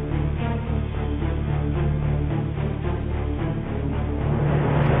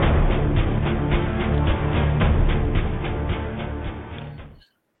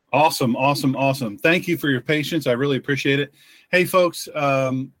 Awesome. Thank you for your patience. I really appreciate it. Hey, folks,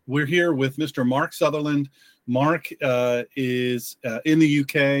 we're here with Mr. Mark Sutherland. Mark is in the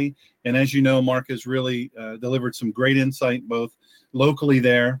UK, and as you know, Mark has really delivered some great insight both locally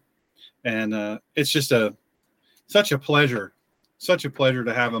there, and it's just such a pleasure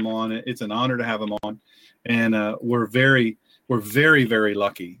to have him on. It's an honor to have him on, and we're very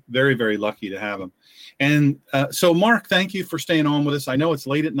lucky, very lucky to have him. And so, Mark, thank you for staying on with us. I know it's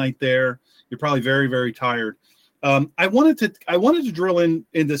late at night there. You're probably very tired. I wanted to drill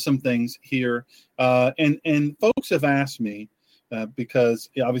into some things here, and folks have asked me because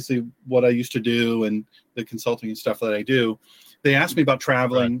obviously what I used to do and the consulting and stuff that I do, they asked me about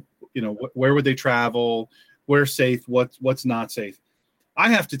traveling. Right. You know, where would they travel? Where's safe? What's not safe? I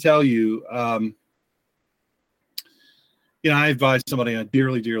have to tell you, I advised somebody I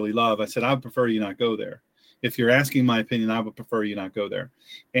dearly love. I said, I would prefer you not go there. If you're asking my opinion, I would prefer you not go there,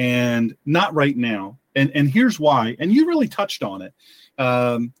 and not right now. And here's why. And you really touched on it.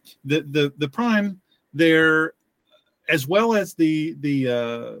 The prime there, as well as the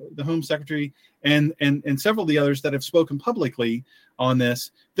Home Secretary and several of the others that have spoken publicly on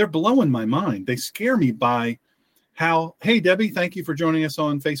this, they're blowing my mind. They scare me by how, hey, Debbie, thank you for joining us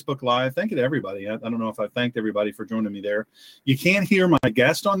on Facebook Live. Thank you to everybody. I don't know if I thanked everybody for joining me there. You can't hear my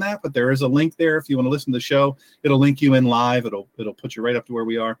guest on that, but there is a link there. If you want to listen to the show, it'll link you in live. It'll put you right up to where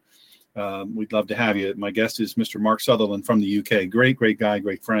we are. We'd love to have you. My guest is Mr. Mark Sutherland from the UK. Great guy,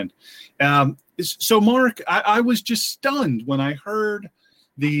 great friend. So, Mark, I was just stunned when I heard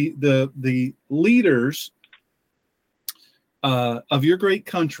the leaders of your great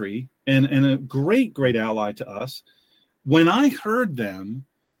country and a great ally to us, when I heard them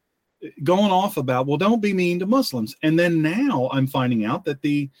going off about, well, don't be mean to Muslims. And then now I'm finding out that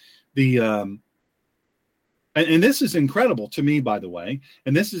and this is incredible to me, by the way,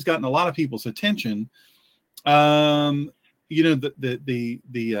 and this has gotten a lot of people's attention. The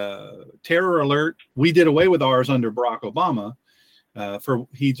terror alert, we did away with ours under Barack Obama.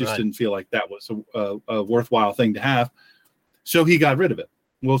 He just didn't feel like that was a worthwhile thing to have. So he got rid of it.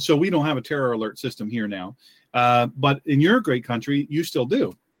 Well, so we don't have a terror alert system here now. But in your great country, you still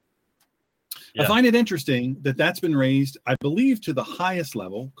do. Yeah. I find it interesting that that's been raised, I believe, to the highest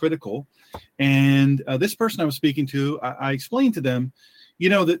level, critical. And this person I was speaking to, I explained to them,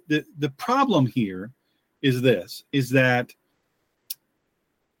 that the problem here is that,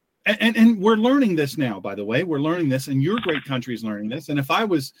 and we're learning this now, by the way, we're learning this, and your great country is learning this. And if I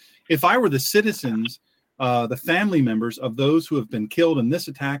were the citizens, the family members of those who have been killed in this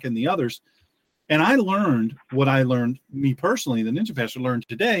attack and the others, and I learned what I learned, me personally, the Ninja Pastor learned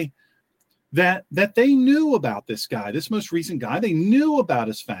today, that they knew about this guy, this most recent guy. They knew about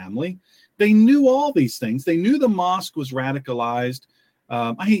his family. They knew all these things. They knew the mosque was radicalized.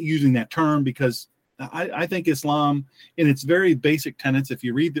 I hate using that term because I think Islam, in its very basic tenets, if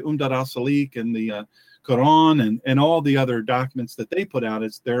you read the Umdat al-Salik and the Quran and all the other documents that they put out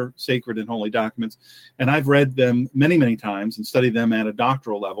as their sacred and holy documents, and I've read them many times and studied them at a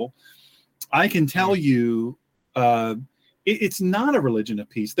doctoral level, I can tell you it's not a religion of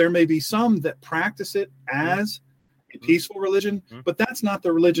peace. There may be some that practice it as a peaceful religion, but that's not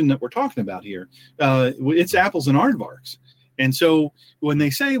the religion that we're talking about here. It's apples and aardvarks. And so when they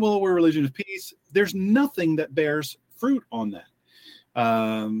say, well, we're a religion of peace, there's nothing that bears fruit on that.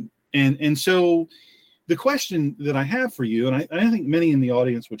 And so the question that I have for you, and I think many in the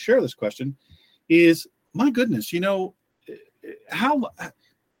audience would share this question, is, my goodness,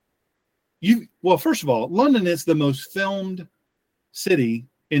 well, first of all, London is the most filmed city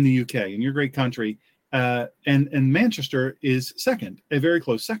in the UK, in your great country, and Manchester is second, a very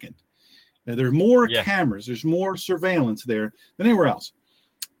close second. Now, there are more cameras, there's more surveillance there than anywhere else.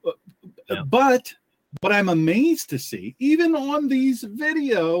 But I'm amazed to see, even on these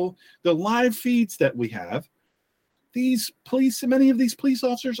the live feeds that we have, many of these police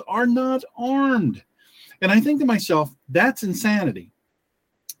officers are not armed. And I think to myself, that's insanity.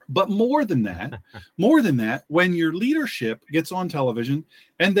 But more than that, when your leadership gets on television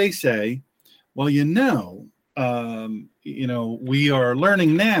and they say, well, we are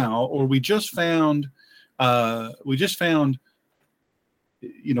learning now, or we just found,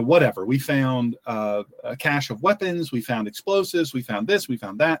 whatever. We found a cache of weapons. We found explosives. We found this. We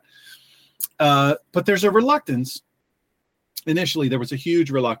found that. But there's a reluctance. Initially, there was a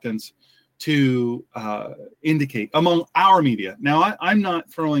huge reluctance to indicate among our media. Now, I'm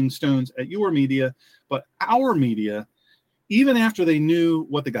not throwing stones at your media, but our media, even after they knew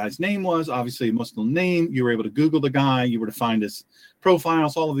what the guy's name was, obviously a Muslim name, you were able to Google the guy, you were to find his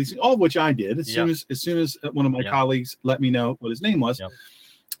profiles, all of these, all of which I did as soon as one of my colleagues let me know what his name was.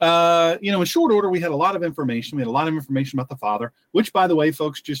 In short order, we had a lot of information. We had a lot of information about the father, which, by the way,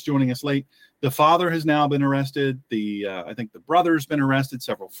 folks, just joining us late, the father has now been arrested. I think the brother's been arrested,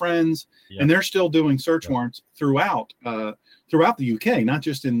 several friends, and they're still doing search warrants throughout the UK, not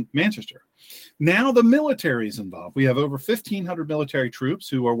just in Manchester. Now the military is involved. We have over 1,500 military troops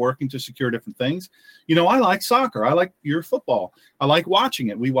who are working to secure different things. I like soccer. I like your football. I like watching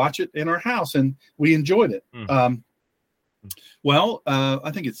it. We watch it in our house, and we enjoyed it. I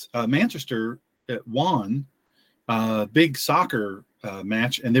think it's Manchester won a big soccer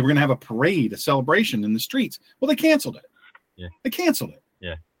match, and they were going to have a parade, a celebration in the streets. Well, they canceled it. Yeah. They canceled it.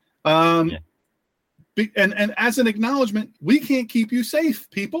 Yeah. And as an acknowledgement, we can't keep you safe,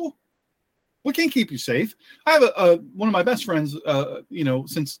 people. We can't keep you safe. I have one of my best friends,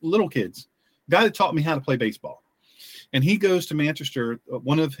 since little kids, guy that taught me how to play baseball. And he goes to Manchester.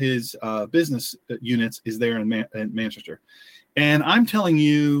 One of his business units is there in Manchester. And I'm telling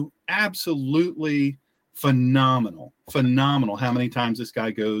you, absolutely phenomenal how many times this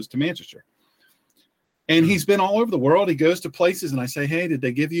guy goes to Manchester. And he's been all over the world. He goes to places, and I say, hey, did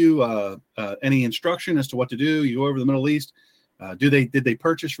they give you any instruction as to what to do? You go over to the Middle East. Did they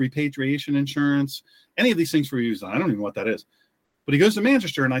purchase repatriation insurance? Any of these things for you? I don't even know what that is. But he goes to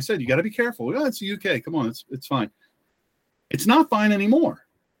Manchester, and I said, you got to be careful. Oh, it's the UK. Come on, it's fine. It's not fine anymore.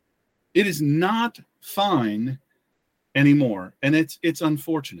 It is not fine anymore, and it's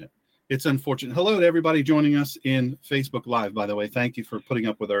unfortunate. It's unfortunate. Hello to everybody joining us in Facebook Live, by the way. Thank you for putting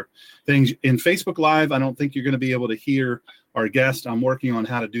up with our things. In Facebook Live, I don't think you're going to be able to hear our guest. I'm working on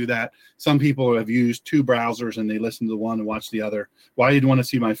how to do that. Some people have used two browsers, and they listen to the one and watch the other. Why you'd want to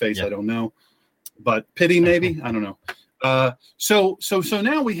see my face, I don't know. But pity, maybe? I don't know. So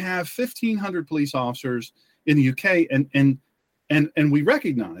now we have 1,500 police officers in the UK, and we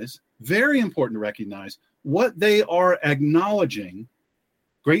recognize, very important to recognize, what they are acknowledging.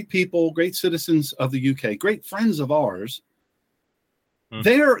 Great people, great citizens of the UK, great friends of ours.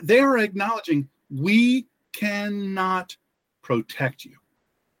 They're acknowledging we cannot protect you.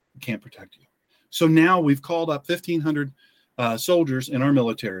 We can't protect you. So now we've called up 1,500 soldiers in our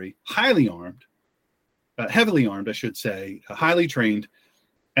military, highly armed, heavily armed, I should say, highly trained,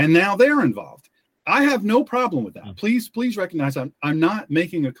 and now they're involved. I have no problem with that. Please recognize I'm not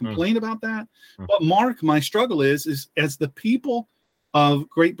making a complaint about that. But Mark, my struggle is as the people of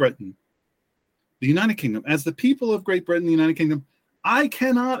Great Britain, the United Kingdom, as the people of Great Britain, the United Kingdom, I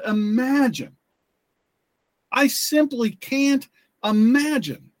cannot imagine. I simply can't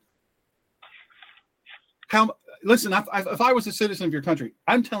imagine how. Listen, if I was a citizen of your country,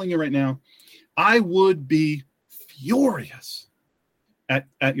 I'm telling you right now, I would be furious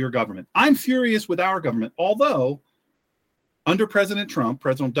at your government. I'm furious with our government, although under President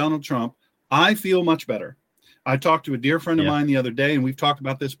Donald Trump, I feel much better. I talked to a dear friend of mine the other day, and we've talked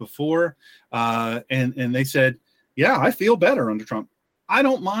about this before, and they said, yeah, I feel better under Trump. I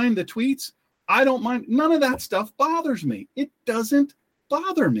don't mind the tweets. I don't mind. None of that stuff bothers me. It doesn't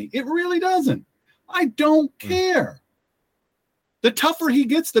bother me. It really doesn't. I don't care. The tougher he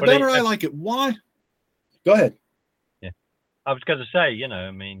gets, the better I like it. Why? Go ahead. I was going to say,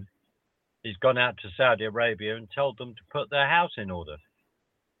 he's gone out to Saudi Arabia and told them to put their house in order.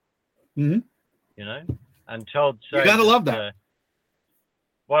 Mm-hmm. And told. You gotta love that.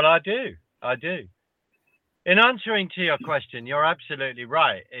 Well, I do. In answering to your question, you're absolutely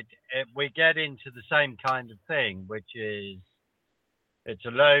right. We get into the same kind of thing, which is it's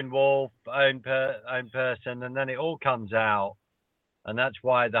a lone wolf, own person, and then it all comes out. And that's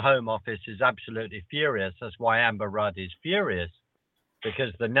why the Home Office is absolutely furious. That's why Amber Rudd is furious,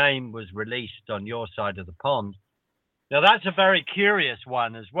 because the name was released on your side of the pond. Now, that's a very curious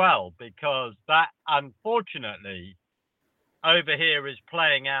one as well, because that, unfortunately, over here is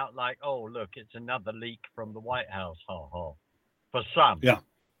playing out like, oh, look, it's another leak from the White House, for some. Yeah.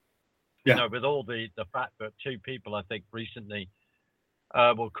 With all the fact that two people, I think, recently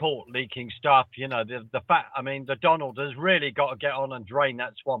were caught leaking stuff, the fact, the Donald has really got to get on and drain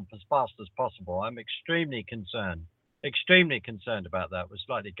that swamp as fast as possible. I'm extremely concerned about that. We'll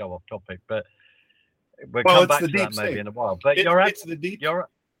slightly go off topic, but we'll come back to that maybe in a while. But it's the deep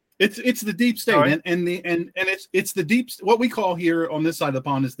state, it's the deep. What we call here on this side of the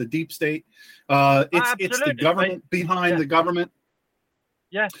pond is the deep state. It's the government behind the government.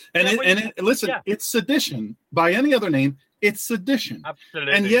 Yeah, it's sedition by any other name. It's sedition.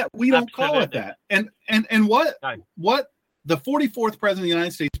 Absolutely. And yet we don't call it that. And what the 44th president of the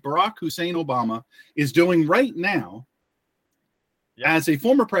United States, Barack Hussein Obama, is doing right now as a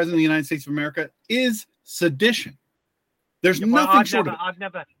former president of the United States of America is sedition. There's nothing short of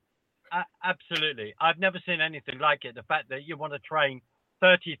it. Absolutely. I've never seen anything like it. The fact that you want to train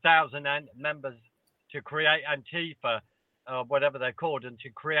 30,000 members to create Antifa, whatever they're called, and to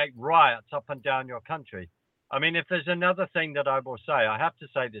create riots up and down your country. I mean, if there's another thing that I will say, I have to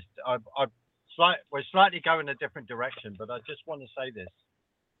say this. We're slightly going a different direction, but I just want to say this.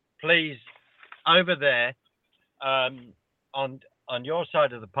 Please, over there, on your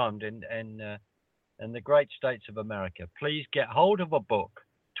side of the pond in the great states of America, please get hold of a book,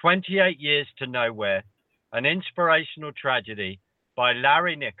 28 Years to Nowhere, an inspirational tragedy by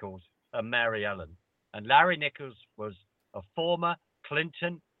Larry Nichols and Mary Ellen. And Larry Nichols was a former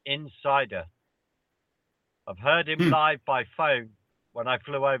Clinton insider. I've heard him live by phone when I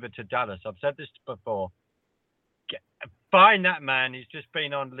flew over to Dallas. I've said this before. Find that man. He's just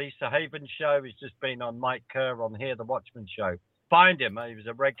been on Lisa Haven's show. He's just been on Mike Kerr on Hear the Watchman show. Find him. He was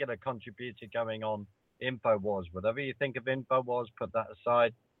a regular contributor going on InfoWars. Whatever you think of InfoWars, put that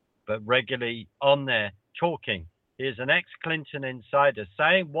aside. But regularly on there talking. He is an ex-Clinton insider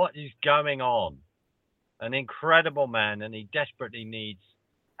saying what is going on. An incredible man, and he desperately needs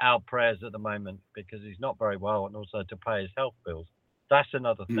our prayers at the moment because he's not very well, and also to pay his health bills. That's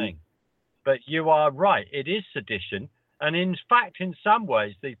another thing. But you are right. It is sedition. And in fact, in some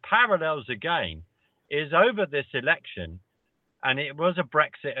ways, the parallels again is over this election. And it was a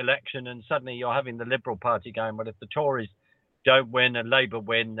Brexit election. And suddenly you're having the Liberal Party going, well, if the Tories don't win and Labour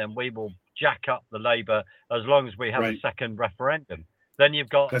win, then we will jack up the Labour as long as we have a second referendum. Then you've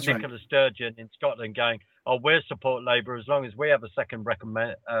got Nicola Sturgeon in Scotland going, oh, we'll support Labour as long as we have a second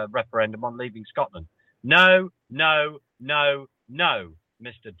referendum on leaving Scotland. No, no, no, no,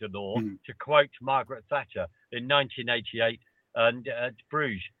 Mr. Delors, to quote Margaret Thatcher in 1988 and at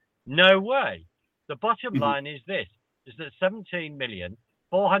Bruges. No way. The bottom line is this, is that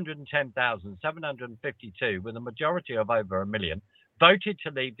 17,410,752, with a majority of over 1 million, voted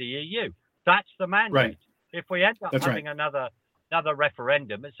to leave the EU. That's the mandate. Right. If we end up having another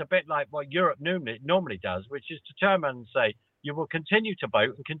referendum, it's a bit like what Europe normally does, which is to turn around and say, you will continue to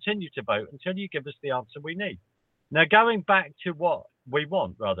vote and continue to vote until you give us the answer we need. Now, going back to what we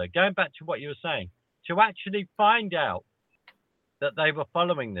want, going back to what you were saying, to actually find out that they were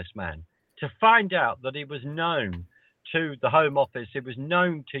following this man, to find out that he was known to the Home Office, it was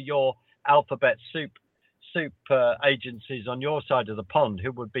known to your alphabet soup agencies on your side of the pond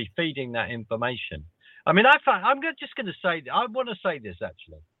who would be feeding that information. I mean, I'm just going to say, I want to say this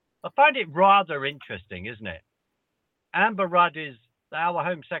actually. I find it rather interesting, isn't it? Amber Rudd our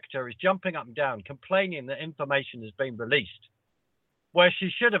Home Secretary, is jumping up and down, complaining that information has been released, where she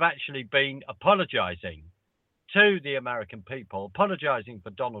should have actually been apologizing to the American people, apologizing for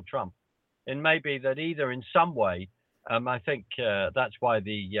Donald Trump, and maybe that either in some way, I think that's why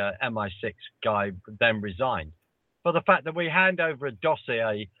the MI6 guy then resigned, for the fact that we hand over a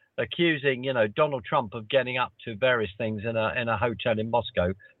dossier accusing, Donald Trump of getting up to various things in a hotel in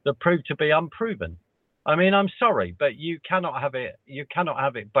Moscow that proved to be unproven. I mean, I'm sorry, but you cannot have it. You cannot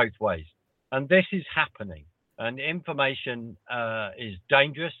have it both ways. And this is happening. And information is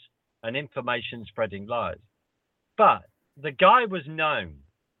dangerous, and information spreading lies. But the guy was known.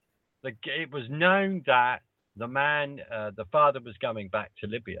 It was known that the man, the father, was going back to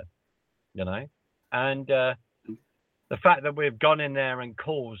Libya, and the fact that we've gone in there and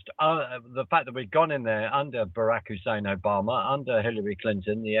caused, the fact that we've gone in there under Barack Hussein Obama, under Hillary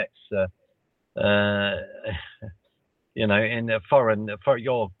Clinton, the ex, in the for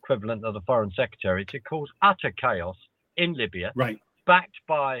your equivalent of the foreign secretary, to cause utter chaos in Libya, backed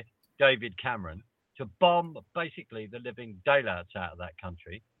by David Cameron, to bomb basically the living daylights out of that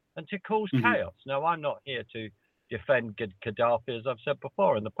country and to cause chaos. Now, I'm not here to defend Gaddafi, as I've said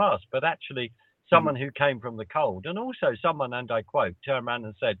before in the past, but actually someone who came from the cold, and also someone, and I quote, turned around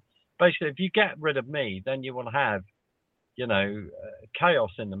and said, basically, if you get rid of me, then you will have,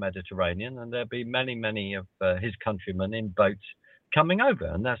 chaos in the Mediterranean, and there'll be many, many of his countrymen in boats coming over.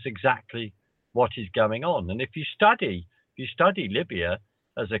 And that's exactly what is going on. And if you study Libya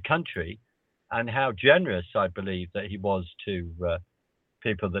as a country and how generous I believe that he was to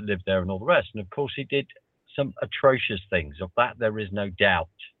people that lived there and all the rest, and of course he did some atrocious things. Of that there is no doubt.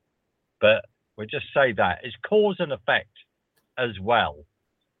 But we'll just say that it's cause and effect as well.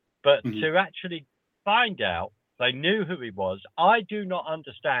 But to actually find out, they knew who he was. I do not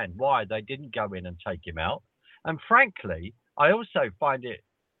understand why they didn't go in and take him out. And frankly, I also find it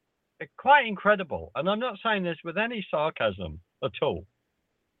quite incredible. And I'm not saying this with any sarcasm at all.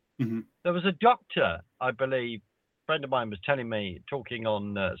 There was a doctor, I believe, a friend of mine was telling me, talking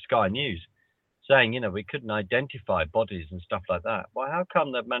on Sky News, saying, we couldn't identify bodies and stuff like that. Well, how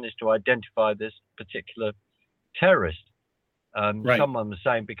come they've managed to identify this particular terrorist? Someone was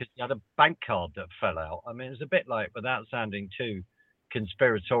saying because he had a bank card that fell out. I mean, it was a bit like, without sounding too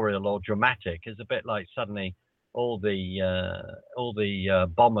conspiratorial or dramatic. It's a bit like suddenly all the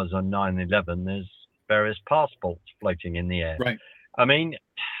bombers on 9/11. There's various passports floating in the air. Right. I mean,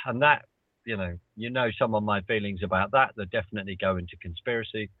 and that, some of my feelings about that. They definitely go into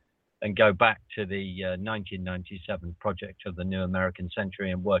conspiracy and go back to the 1997 project of the New American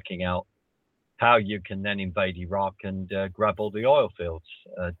Century and working out how you can then invade Iraq and grab all the oil fields.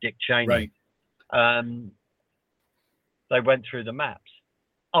 Dick Cheney. Right. They went through the maps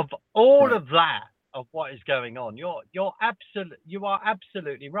of all of that, of what is going on. You are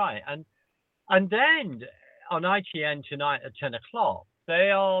absolutely right. And then on ITN tonight at 10 o'clock, they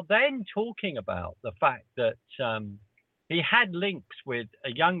are then talking about the fact that he had links with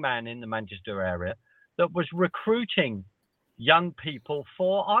a young man in the Manchester area that was recruiting young people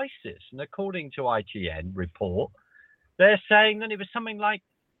for ISIS. And according to ITN report, they're saying that it was something like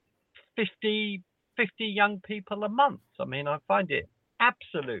 50 young people a month. I mean, I find it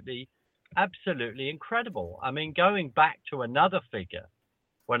absolutely incredible. I mean, going back to another figure,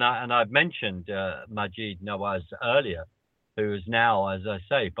 I've mentioned Majid Nawaz earlier, who is now, as I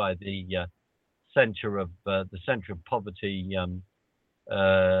say, by the Center of Poverty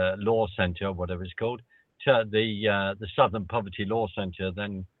Law Center, whatever it's called, to the Southern Poverty Law Center,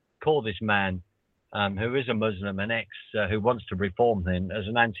 then call this man who is a Muslim, an who wants to reform him, as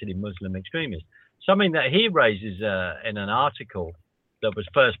an anti-Muslim extremist. Something that he raises in an article that was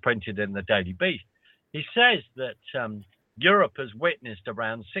first printed in the Daily Beast. He says that Europe has witnessed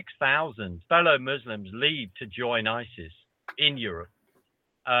around 6,000 fellow Muslims leave to join ISIS in Europe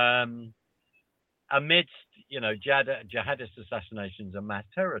amidst, jihadist assassinations and mass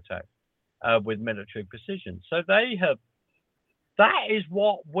terror attacks with military precision. So that is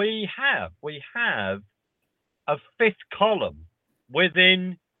what we have. We have a fifth column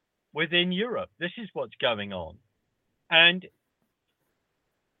within Europe. This is what's going on. And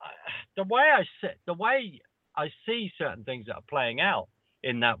the way I see certain things that are playing out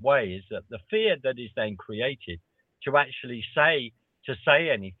in that way is that the fear that is then created to actually say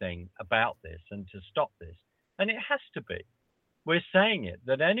anything about this and to stop this, and it has to be. We're saying it,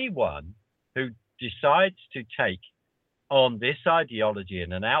 that anyone who decides to take on this ideology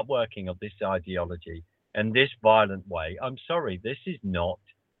and an outworking of this ideology in this violent way, I'm sorry, this is not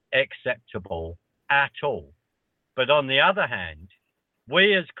acceptable at all. But on the other hand,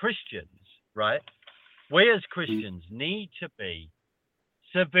 we as Christians, right? We as Christians need to be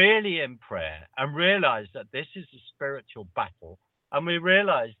severely in prayer and realize that this is a spiritual battle, and we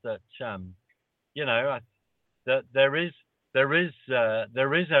realize that that there is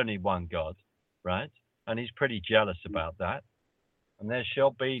only one God, right? And he's pretty jealous about that. And there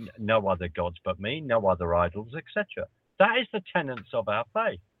shall be no other gods but me, no other idols, etc. That is the tenets of our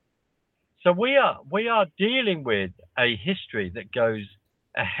faith. So we are dealing with a history that goes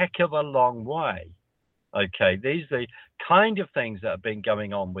a heck of a long way. Okay, these are the kind of things that have been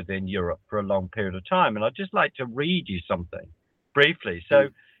going on within Europe for a long period of time. And I'd just like to read you something briefly. So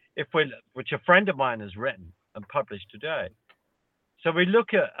which a friend of mine has written and published today. So we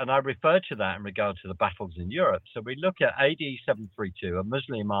look at, and I refer to that in regard to the battles in Europe. So we look at AD 732, a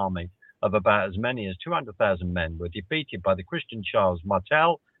Muslim army of about as many as 200,000 men were defeated by the Christian Charles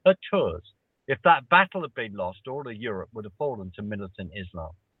Martel at Tours. If that battle had been lost, all of Europe would have fallen to militant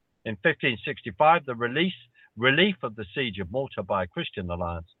Islam. In 1565, the relief of the siege of Malta by a Christian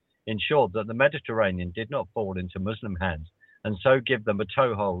alliance ensured that the Mediterranean did not fall into Muslim hands and so give them a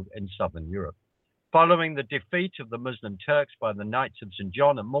toehold in southern Europe. Following the defeat of the Muslim Turks by the Knights of St.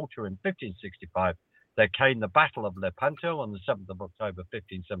 John at Malta in 1565, there came the Battle of Lepanto on the 7th of October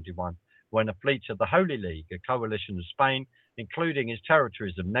 1571, when a fleet of the Holy League, a coalition of Spain, including its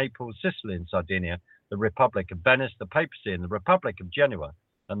territories of Naples, Sicily and Sardinia, the Republic of Venice, the Papacy and the Republic of Genoa,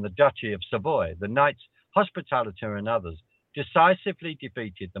 and the Duchy of Savoy, the Knights Hospitaller and others, decisively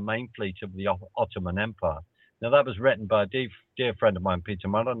defeated the main fleet of the Ottoman Empire. Now, that was written by a dear friend of mine, Peter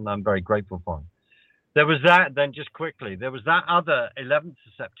Mullen, and I'm very grateful for him. There was that, then just quickly, there was that other 11th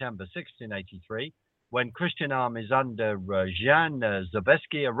of September, 1683, when Christian armies under Jan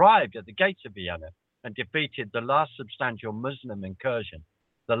Zabriskie arrived at the gates of Vienna and defeated the last substantial Muslim incursion.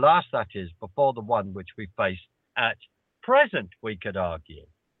 The last, that is, before the one which we face at present, we could argue.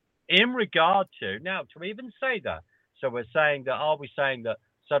 In regard to, now, to even say that, so we're saying that, are we saying that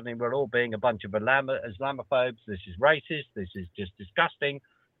suddenly we're all being a bunch of Islamophobes, this is racist, this is just disgusting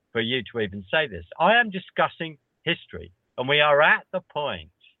for you to even say this? I am discussing history, and we are at the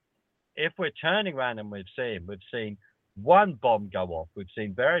point, if we're turning around and we've seen one bomb go off, we've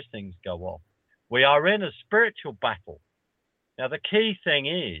seen various things go off, we are in a spiritual battle. Now, the key thing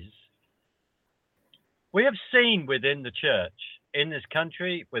is, we have seen within the church in this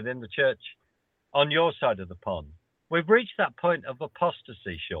country, within the church, on your side of the pond. We've reached that point of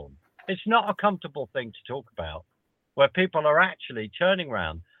apostasy, Shawn. It's not a comfortable thing to talk about, where people are actually turning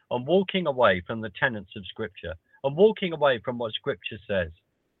around and walking away from the tenets of Scripture and walking away from what Scripture says.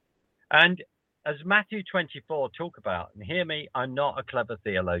 And as Matthew 24 talk about, and hear me, I'm not a clever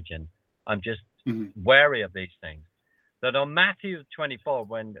theologian. I'm just wary of these things. That on Matthew 24,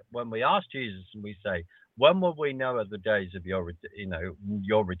 when we ask Jesus and we say, when will we know of the days of your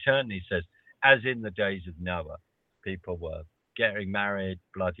return? He says, as in the days of Noah, people were getting married,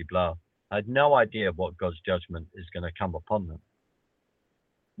 blah, blah, blah. I had no idea what God's judgment is going to come upon them.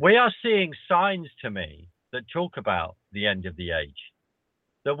 We are seeing signs to me that talk about the end of the age,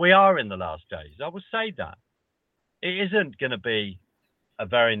 that we are in the last days. I will say that. It isn't going to be a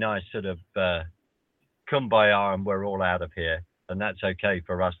very nice sort of kumbaya and we're all out of here, and that's okay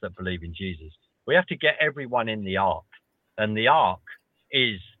for us that believe in Jesus. We have to get everyone in the ark, and the ark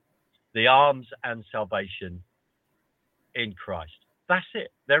is the arms and salvation in Christ. That's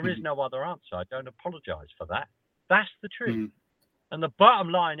it. There is no other answer. I don't apologize for that. That's the truth. And the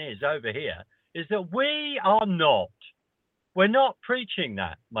bottom line is over here is that we're not preaching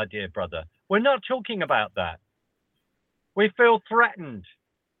that, my dear brother. We're not talking about that. We feel threatened.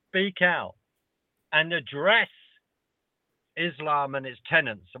 Speak out and address Islam and its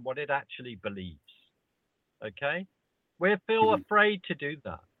tenets and what it actually believes. Okay? We feel afraid to do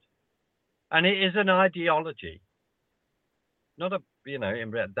that. And it is an ideology. Not a, in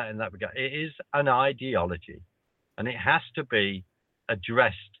that regard. It is an ideology. And it has to be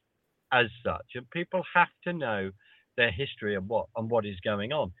addressed as such. And people have to know their history and what is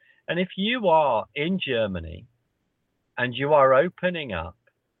going on. And if you are in Germany and you are opening up,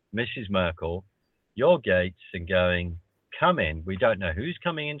 Mrs. Merkel, your gates and going, come in. We don't know who's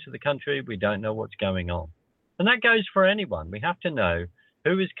coming into the country. We don't know what's going on. And that goes for anyone. We have to know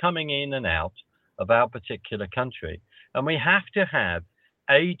who is coming in and out of our particular country. And we have to have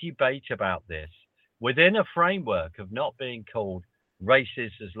a debate about this within a framework of not being called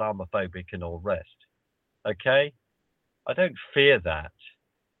racist, Islamophobic, and all rest. Okay? I don't fear that.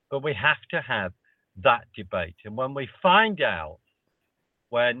 But we have to have that debate. And when we find out,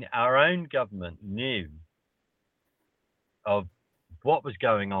 when our own government knew of what was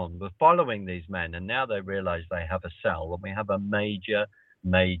going on, was following these men, and now they realize they have a cell, and we have a major,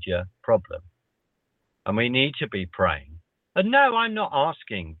 major problem. And we need to be praying. And no, I'm not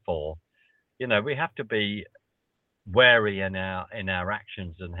asking for, we have to be wary in our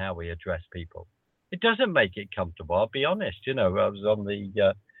actions and how we address people. It doesn't make it comfortable, I'll be honest. I was on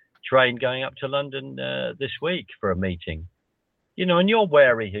the train going up to London this week for a meeting. And you're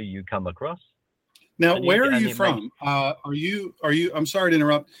wary who you come across. Now, where are you from? Are you? I'm sorry to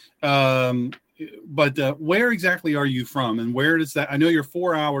interrupt, but where exactly are you from, and where does that? I know you're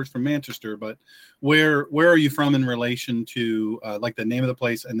 4 hours from Manchester, but where are you from in relation to like the name of the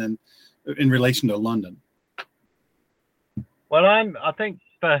place, and then in relation to London? Well, I think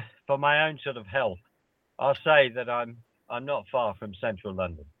for my own sort of health, I'll say that I'm not far from central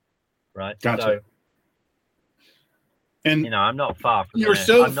London, right? Gotcha. So, and I'm not far from you're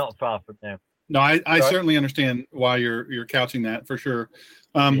there. I'm not far from there. No, I certainly understand why you're couching that for sure.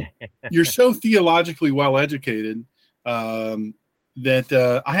 You're so theologically well educated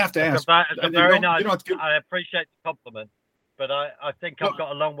that I have to ask. It's very nice. I appreciate the compliment, but I think I've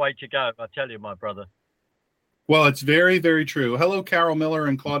got a long way to go. I tell you, my brother. Well, it's very, very true. Hello, Carol Miller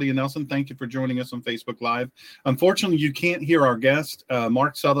and Claudia Nelson. Thank you for joining us on Facebook Live. Unfortunately, you can't hear our guest,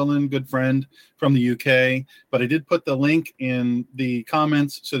 Mark Sutherland, good friend from the UK, but I did put the link in the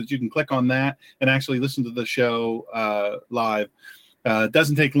comments so that you can click on that and actually listen to the show live. It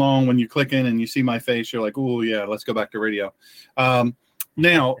doesn't take long. When you click in and you see my face, you're like, oh, yeah, let's go back to radio.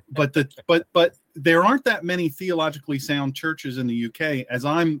 Now, but there aren't that many theologically sound churches in the UK, as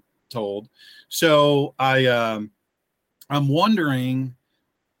I'm told. So I'm wondering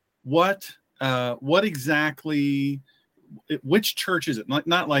what exactly, which church is it?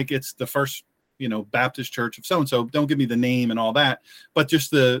 Not like it's the First Baptist Church of so and so. Don't give me the name and all that, but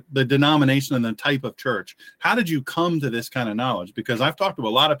just the denomination and the type of church. How did you come to this kind of knowledge? Because I've talked to a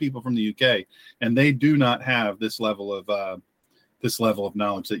lot of people from the UK, and they do not have this level of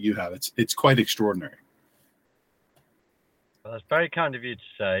knowledge that you have. It's quite extraordinary. Well, that's very kind of you to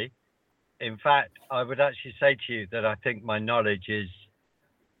say. In fact, I would actually say to you that I think my knowledge is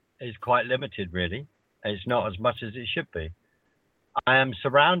quite limited, really. It's not as much as it should be. I am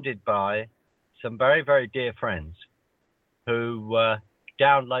surrounded by some very, very dear friends who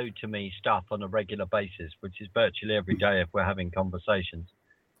download to me stuff on a regular basis, which is virtually every day if we're having conversations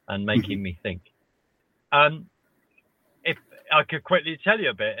and making me think. If I could quickly tell you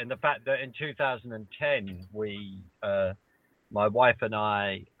a bit, in the fact that in 2010, my wife and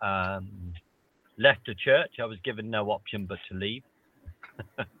I, left the church. I was given no option but to leave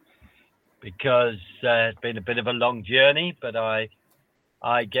because it's been a bit of a long journey. But I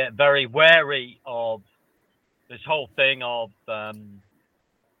get very wary of this whole thing of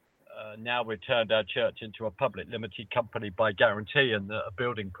now we've turned our church into a public limited company by guarantee, and that a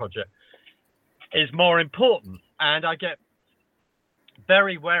building project is more important. And I get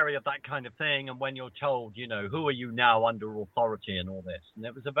very wary of that kind of thing. And when you're told, who are you now under authority and all this, and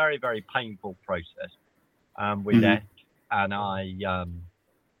it was a very, very painful process. We left, and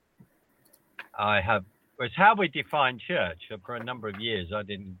it's how we define church. For a number of years, I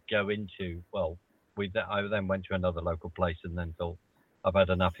didn't go into, I then went to another local place and then thought, I've had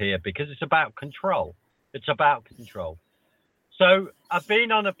enough here, because it's about control. It's about control. So I've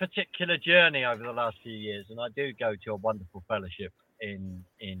been on a particular journey over the last few years, and I do go to a wonderful fellowship in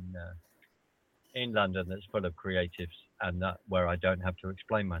London that's full of creatives, and where I don't have to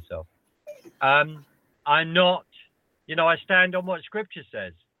explain myself. I'm not, I stand on what Scripture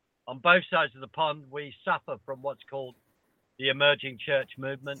says. On both sides of the pond, we suffer from what's called the emerging church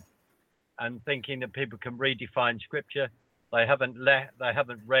movement, and thinking that people can redefine Scripture. They haven't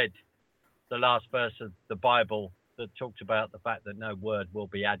read the last verse of the Bible that talks about the fact that no word will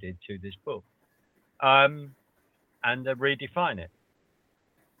be added to this book, and they redefine it.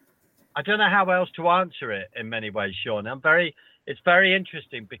 I don't know how else to answer it in many ways, Shawn. It's very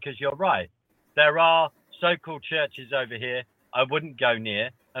interesting, because you're right. There are so-called churches over here I wouldn't go near,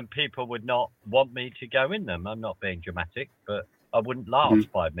 and people would not want me to go in them. I'm not being dramatic, but I wouldn't last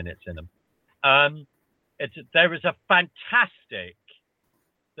 5 minutes in them. There is a fantastic.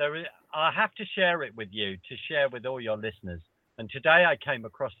 I have to share it with you, to share with all your listeners. And today I came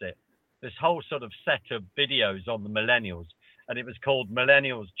across it. This whole sort of set of videos on the millennials, and it was called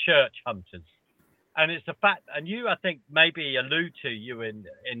Millennials Church Hunters. And it's a fact, and you, I think, maybe allude to you in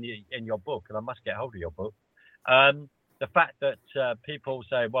your book, and I must get hold of your book. The fact that people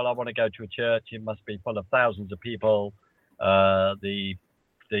say, well, I want to go to a church, it must be full of thousands of people. The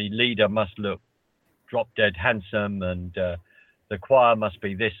leader must look drop dead handsome, and the choir must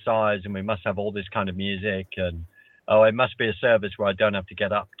be this size, and we must have all this kind of music, and it must be a service where I don't have to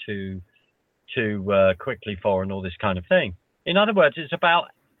get up too quickly for, and all this kind of thing. In other words, it's about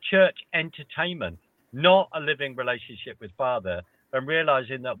church entertainment, not a living relationship with Father, and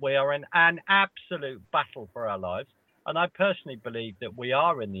realizing that we are in an absolute battle for our lives. And I personally believe that we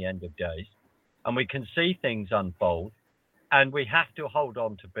are in the end of days, and we can see things unfold, and we have to hold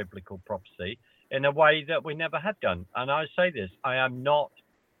on to biblical prophecy in a way that we never had done. And I say this, I am not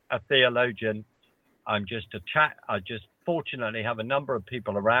a theologian. I'm just a chat. I just fortunately have a number of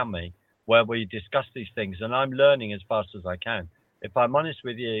people around me where we discuss these things, and I'm learning as fast as I can. If I'm honest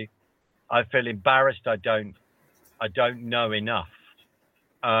with you, I feel embarrassed. I don't know enough.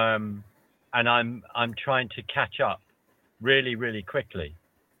 And I'm trying to catch up really, really quickly.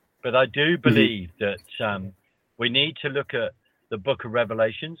 But I do believe that we need to look at the book of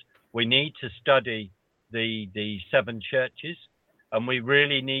Revelations. We need to study the seven churches, and we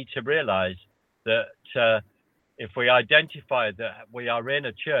really need to realize that if we identify that we are in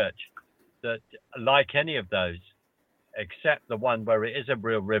a church that, like any of those, except the one where it is a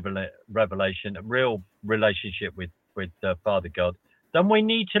real revelation, a real relationship with Father God, then we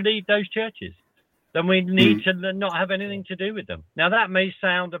need to leave those churches. Then we need to not have anything to do with them. Now, that may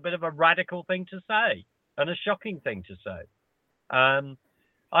sound a bit of a radical thing to say and a shocking thing to say.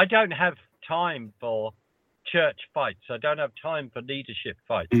 I don't have time for church fights. I don't have time for leadership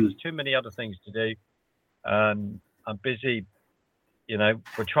fights. There's too many other things to do. I'm busy.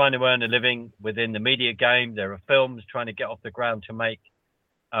 We're trying to earn a living within the media game. There are films trying to get off the ground to make,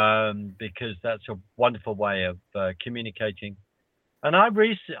 because that's a wonderful way of communicating. And I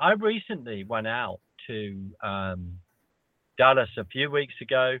recently went out to Dallas a few weeks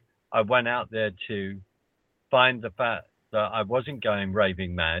ago. I went out there to find the fact that I wasn't going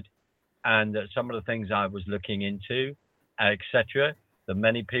raving mad, and that some of the things I was looking into, etc., the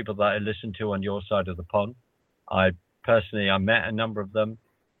many people that I listened to on your side of the pond, I met a number of them.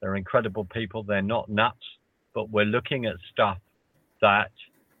 They're incredible people. They're not nuts, but we're looking at stuff that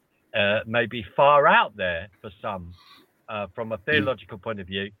may be far out there for some from a theological point of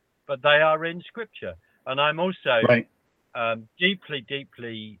view, but they are in Scripture. And I'm also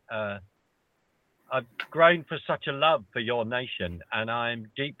deeply, I've grown for such a love for your nation, and I'm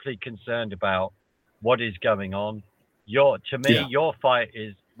deeply concerned about what is going on. Your fight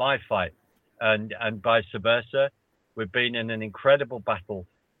is my fight, and vice versa. We've been in an incredible battle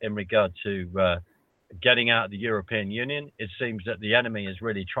in regard to getting out of the European Union. It seems that the enemy is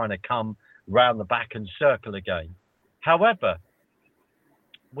really trying to come round the back and circle again. However,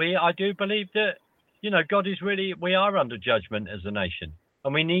 I do believe that, God is really, we are under judgment as a nation,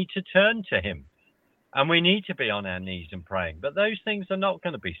 and we need to turn to him, and we need to be on our knees and praying. But those things are not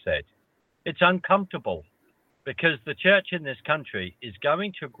going to be said. It's uncomfortable because the church in this country is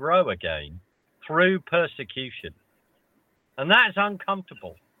going to grow again through persecution. And that is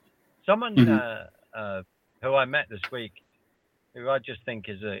uncomfortable. Someone who I met this week, who I just think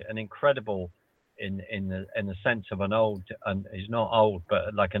is an incredible, in the sense of an old, and he's not old,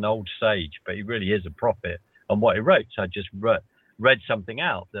 but like an old sage, but he really is a prophet on what he wrote. So I just read something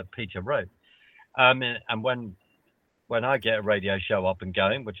out that Peter wrote. And when I get a radio show up and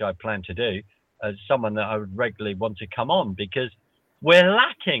going, which I plan to do, as someone that I would regularly want to come on, because we're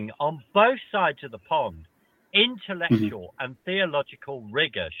lacking on both sides of the pond intellectual and theological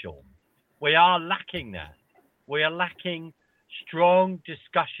rigor, Shawn. We are lacking that. We are lacking strong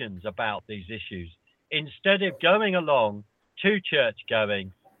discussions about these issues. Instead of going along to church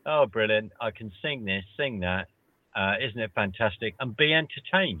going, oh, brilliant, I can sing this, sing that, isn't it fantastic, and be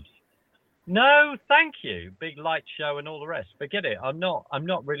entertained. No, thank you. Big light show and all the rest. Forget it. I'm not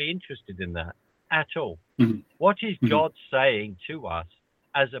really interested in that at all. What is God saying to us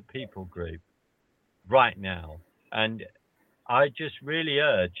as a people group right now? And I just really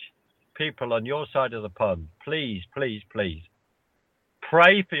urge people on your side of the pond, please, please, please,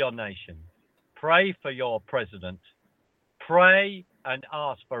 pray for your nation, pray for your president, pray and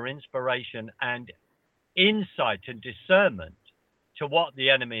ask for inspiration and insight and discernment to what the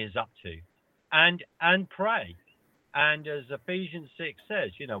enemy is up to, and pray. And as Ephesians 6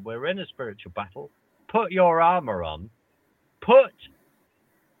 says, we're in a spiritual battle. Put your armor on. Put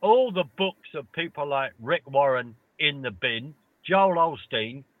all the books of people like Rick Warren in the bin. Joel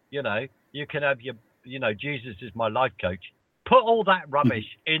Osteen, you can have your, Jesus is my life coach. Put all that rubbish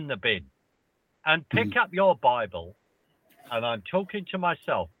in the bin and pick up your Bible. And I'm talking to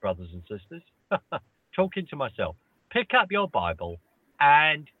myself, brothers and sisters, talking to myself. Pick up your Bible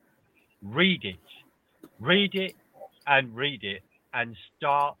and read it. Read it and read it and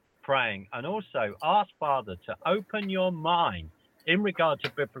start praying. And also ask Father to open your mind in regard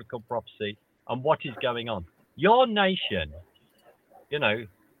to biblical prophecy and what is going on. Your nation,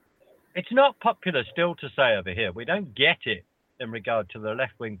 it's not popular still to say over here. We don't get it in regard to the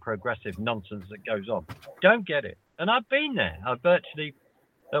left-wing progressive nonsense that goes on. Don't get it. And I've been there. I virtually,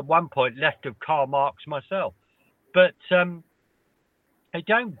 at one point, left of Karl Marx myself. But I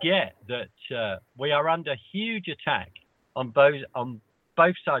don't get that we are under huge attack on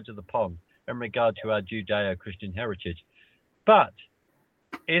both sides of the pond in regard to our Judeo-Christian heritage. But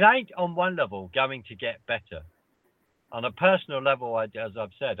it ain't on one level going to get better. On a personal level, as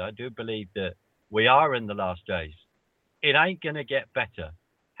I've said, I do believe that we are in the last days. It ain't going to get better.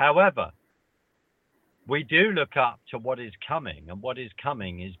 However, we do look up to what is coming, and what is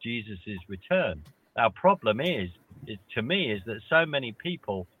coming is Jesus' return. Our problem is to me, is that so many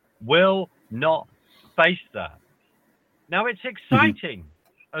people will not face that. Now, it's exciting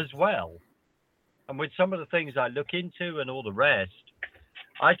as well. And with some of the things I look into and all the rest,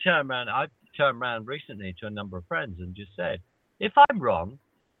 I've turned around recently to a number of friends and just said, if I'm wrong,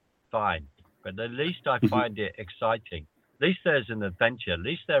 fine. But at least I find it exciting. At least there's an adventure. At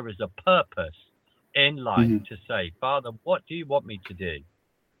least there is a purpose in life to say, Father, what do you want me to do?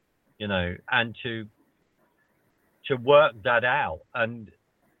 And to work that out. And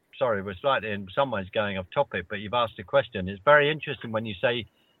sorry, we're slightly in some ways going off topic, but you've asked a question. It's very interesting when you say,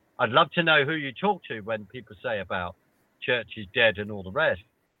 I'd love to know who you talk to when people say about church is dead and all the rest.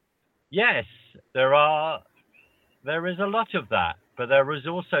 Yes, there is a lot of that, but there is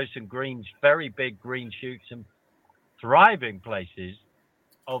also some very big green shoots and thriving places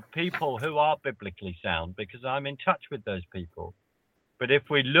of people who are biblically sound, because I'm in touch with those people. But if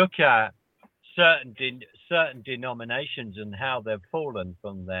we look at certain denominations and how they've fallen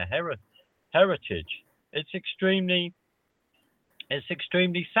from their heritage, it's extremely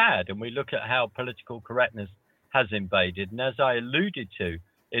sad. And we look at how political correctness has invaded. And as I alluded to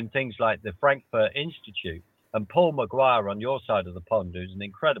in things like the Frankfurt Institute, and Paul Maguire on your side of the pond, who's an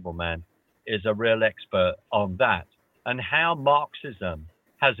incredible man, is a real expert on that, and how Marxism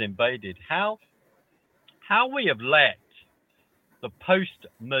has invaded, how we have let the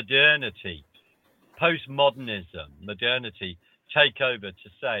modernity take over to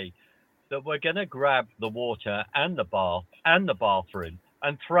say that we're going to grab the water and the bath and the bathroom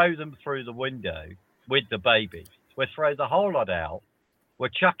and throw them through the window with the baby. We'll throw the whole lot out. We'll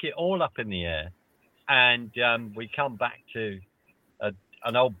chuck it all up in the air. And we come back to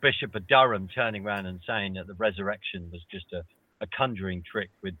an old Bishop of Durham turning around and saying that the resurrection was just a conjuring trick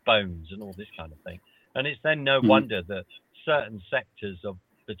with bones and all this kind of thing. And it's then no wonder that certain sectors of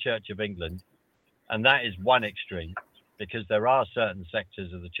the Church of England, and that is one extreme, because there are certain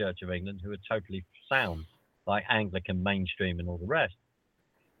sectors of the Church of England who are totally sound, like Anglican mainstream and all the rest.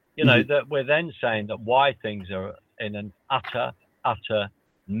 You know, that we're then saying that why things are in an utter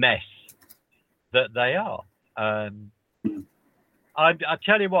mess that they are. I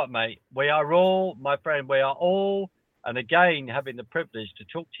tell you what, mate, we are all, my friend, we are all, and again, having the privilege to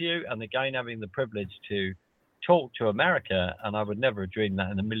talk to you, and again, having the privilege to talk to America, and I would never have dreamed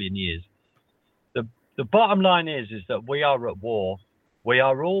that in a million years. The bottom line is that we are at war. We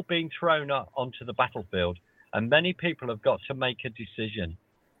are all being thrown up onto the battlefield, and many people have got to make a decision.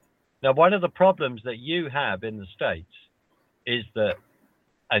 Now, one of the problems that you have in the States is that,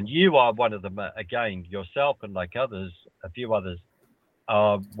 and you are one of them, again, yourself and like others, a few others,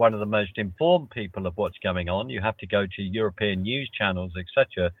 are one of the most informed people of what's going on. You have to go to European news channels,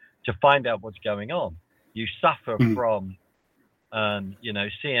 etc., to find out what's going on. You suffer from,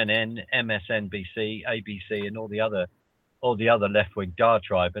 CNN, MSNBC, ABC, and all the other left-wing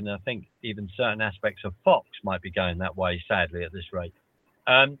diatribe, and I think even certain aspects of Fox might be going that way, sadly, at this rate.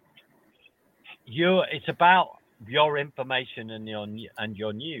 It's about your information and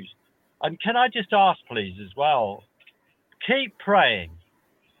your news. And can I just ask, please, as well, keep praying.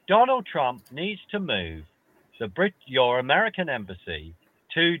 Donald Trump needs to move your American embassy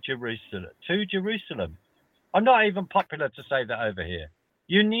to Jerusalem. I'm not even popular to say that over here.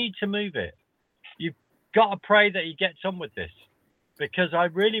 You need to move it. You've got to pray that he gets on with this, because I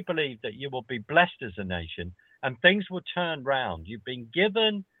really believe that you will be blessed as a nation and things will turn round. You've been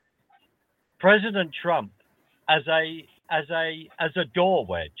given President Trump as a door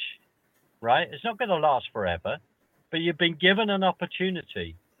wedge, right? It's not going to last forever, but you've been given an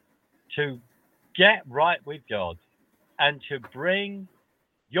opportunity to get right with God and to bring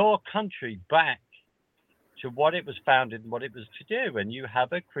your country back to what it was founded and what it was to do. And you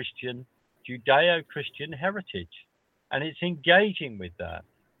have a Judeo-Christian heritage, and it's engaging with that.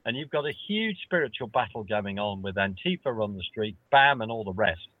 And you've got a huge spiritual battle going on with Antifa on the street, BAM, and all the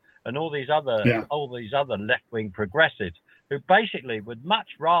rest, and all these other left-wing progressives who basically would much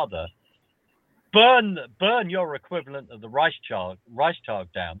rather burn your equivalent of the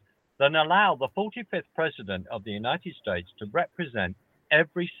Reichstag down than allow the 45th president of the United States to represent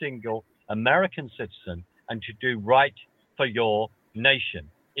every single American citizen and to do right for your nation.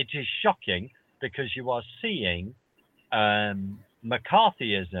 It is shocking, because you are seeing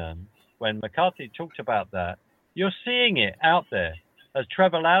McCarthyism. When McCarthy talked about that, you're seeing it out there. As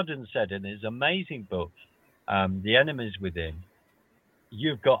Trevor Loudon said in his amazing book, The Enemies Within,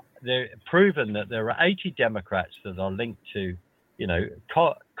 you've got proven that there are 80 Democrats that are linked to,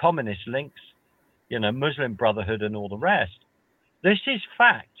 communist links, Muslim Brotherhood and all the rest. This is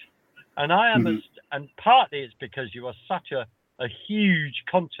fact. And I am, and partly it's because you are such a huge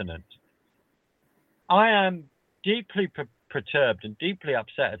continent. I am deeply perturbed and deeply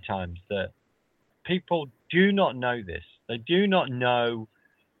upset at times that people do not know this. They do not know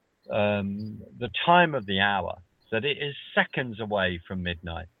the time of the hour, that it is seconds away from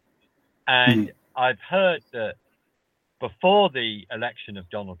midnight. And I've heard that before the election of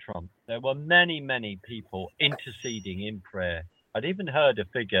Donald Trump, there were many, many people interceding in prayer. I'd even heard a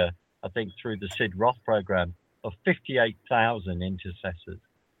figure, I think through the Sid Roth program, of 58,000 intercessors.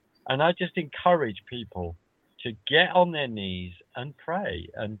 And I just encourage people to get on their knees and pray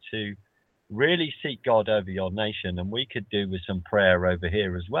and to really seek God over your nation. And we could do with some prayer over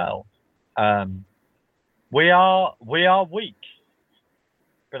here as well. We are weak.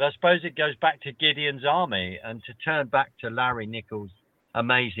 But I suppose it goes back to Gideon's army, and to turn back to Larry Nichols'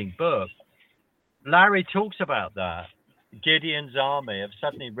 amazing book. Larry talks about that. Gideon's army of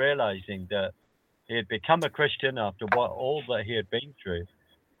suddenly realizing that he had become a Christian after all that he had been through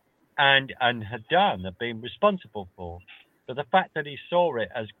and had done, had been responsible for. But the fact that he saw it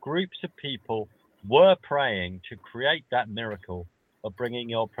as groups of people were praying to create that miracle of bringing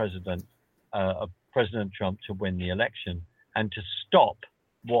your President Trump to win the election and to stop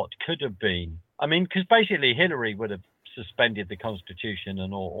what could have been. I mean, because basically Hillary would have suspended the Constitution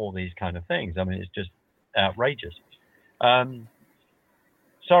and all these kind of things. I mean, it's just outrageous.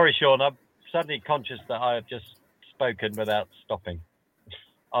 Sorry, Shawn, I'm suddenly conscious that I have just spoken without stopping.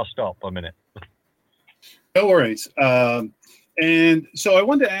 I'll stop a minute. No worries. And so I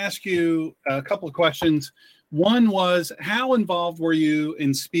wanted to ask you a couple of questions. One was, how involved were you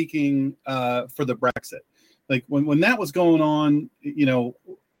in speaking for the Brexit? Like when that was going on,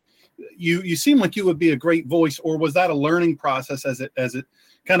 you seem like you would be a great voice, or was that a learning process as it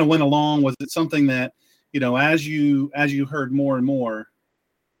kind of went along? Was it something that, as you heard more and more,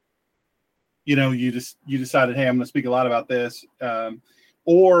 you decided, hey, I'm going to speak a lot about this,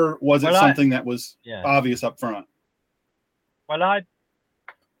 or was it something that was obvious up front? Well,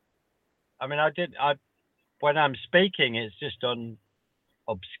 when I'm speaking, it's just on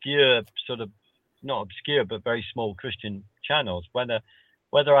obscure, sort of not obscure, but very small Christian channels.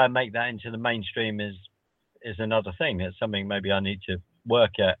 Whether I make that into the mainstream is another thing. It's something maybe I need to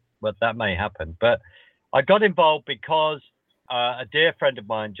work at, but that may happen. But I got involved because a dear friend of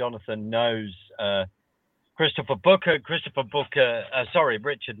mine, Jonathan, knows Richard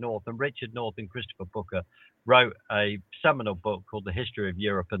North, and Richard North and Christopher Booker wrote a seminal book called The History of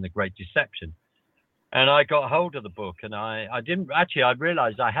Europe and the Great Deception. And I got hold of the book, and I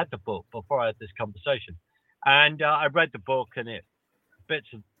realized I had the book before I had this conversation. And I read the book, and a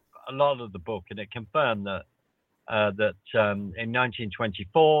lot of the book, and it confirmed that in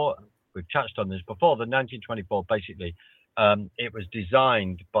 1924, we've touched on this before, the 1924, basically, it was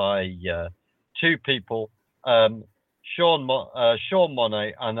designed by two people, Shawn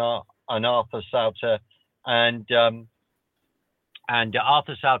Monet and Arthur Sauter, and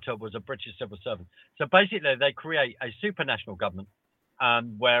Arthur Sauter was a British civil servant. So basically, they create a supranational government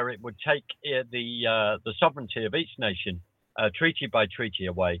where it would take the sovereignty of each nation, treaty by treaty,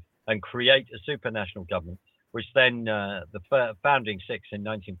 away, and create a supranational government, which then the founding six in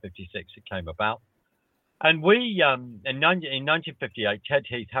 1956 it came about. And we in 1958, Ted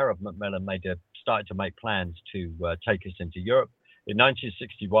Heath, Harold Macmillan started to make plans to take us into Europe. In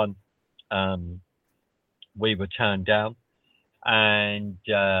 1961, we were turned down. And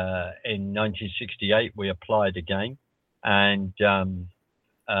in 1968, we applied again. And in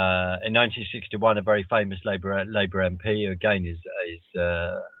 1961, a very famous Labour MP, who again his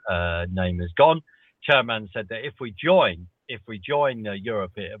name is gone, chairman, said that if we join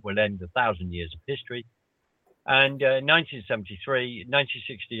Europe, it will end 1,000 years of history. And in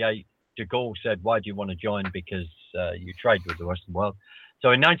 1968, de Gaulle said, "Why do you want to join? Because you trade with the Western world."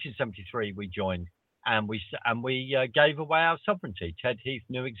 So in 1973, we joined. And we gave away our sovereignty. Ted Heath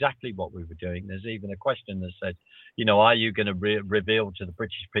knew exactly what we were doing. There's even a question that said, are you going to reveal to the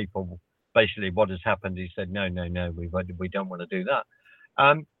British people basically what has happened? He said, no, we don't want to do that.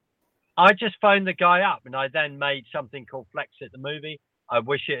 I just phoned the guy up, and I then made something called Flexit the movie. I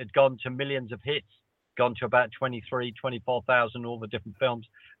wish it had gone to millions of hits, gone to about 24,000, all the different films.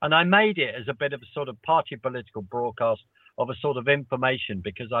 And I made it as a bit of a sort of party political broadcast of a sort of information,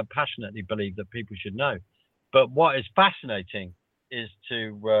 because I passionately believe that people should know. But what is fascinating is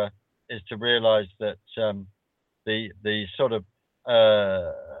to realize that the sort of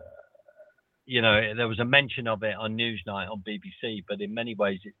there was a mention of it on Newsnight on BBC, but in many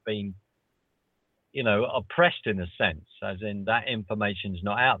ways it's been oppressed in a sense, as in that information is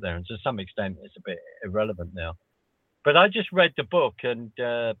not out there, and to some extent it's a bit irrelevant now. But I just read the book and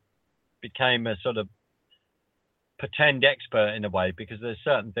became a sort of pretend expert in a way, because there's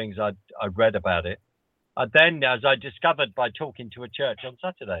certain things I read about it. Then, as I discovered by talking to a church on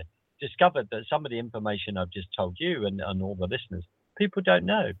Saturday, discovered that some of the information I've just told you and all the listeners, people don't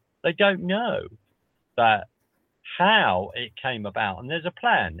know. They don't know that how it came about, and there's a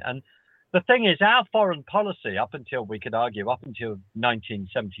plan. And the thing is, our foreign policy, up until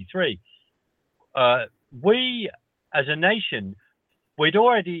 1973, we as a nation, we'd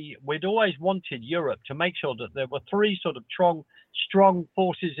always wanted Europe to make sure that there were three sort of strong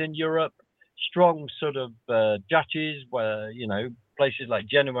forces in Europe, strong sort of duchies, where places like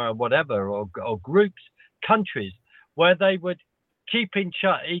Genoa or whatever, or groups, countries, where they would keep each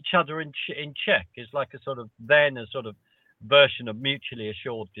other in check. It's like a sort of version of mutually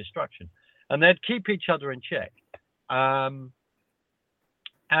assured destruction, and they'd keep each other in check. And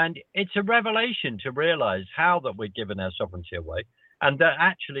it's a revelation to realize how that we're given our sovereignty away. And that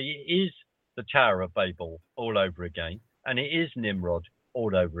actually is the Tower of Babel all over again, and it is Nimrod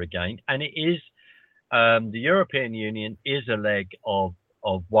all over again, and it is the European Union is a leg of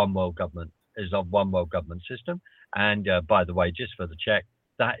one world government, system. And by the way, just for the check,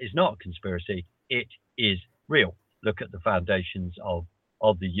 that is not a conspiracy; it is real. Look at the foundations of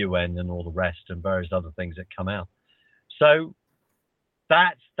the UN and all the rest, and various other things that come out. So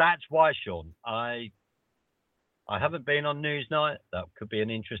that's why, Shawn, I haven't been on Newsnight. That could be an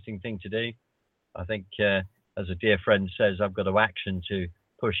interesting thing to do. I think, as a dear friend says, I've got to action to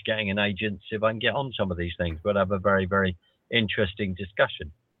push getting an agent, see if I can get on some of these things. We'll have a very, very interesting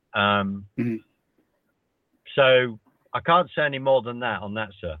discussion. So I can't say any more than that on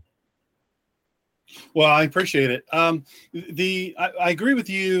that, sir. Well, I appreciate it. I agree with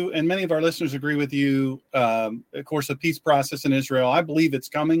you, and many of our listeners agree with you. Of course, the peace process in Israel, I believe it's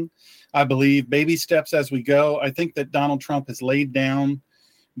coming. I believe baby steps as we go. I think that Donald Trump has laid down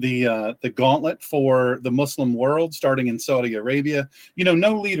the gauntlet for the Muslim world, starting in Saudi Arabia.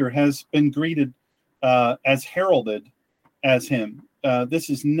 No leader has been greeted as heralded as him. This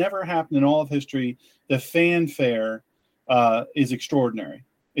has never happened in all of history. The fanfare is extraordinary.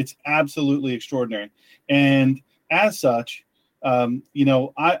 It's absolutely extraordinary. And as such, I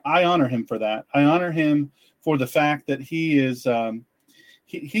honor him for that. I honor him for the fact that he is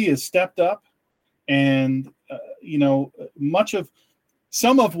he has stepped up, and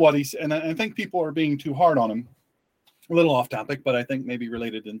some of what he's, and I think people are being too hard on him. A little off topic, but I think maybe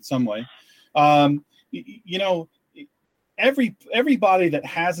related in some way. Everybody that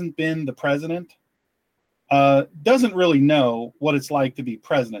hasn't been the president doesn't really know what it's like to be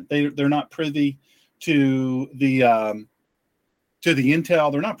president. They're not privy to the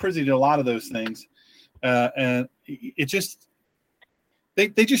intel. They're not privy to a lot of those things, and it just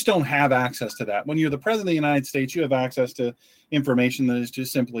they just don't have access to that. When you're the president of the United States, you have access to information that is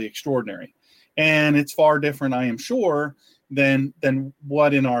just simply extraordinary, and it's far different, I am sure, than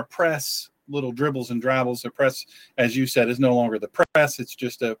what in our press. Little dribbles and drabbles. The press, as you said, is no longer the press. It's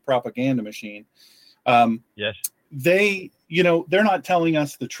just a propaganda machine. Yes. They're not telling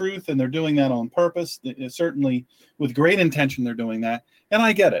us the truth, and they're doing that on purpose. Certainly with great intention, they're doing that. And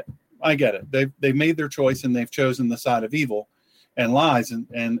I get it. They've made their choice, and they've chosen the side of evil and lies.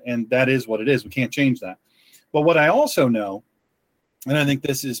 And that is what it is. We can't change that. But what I also know, and I think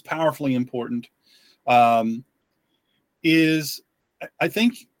this is powerfully important, is I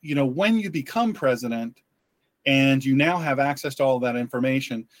think, when you become president and you now have access to all of that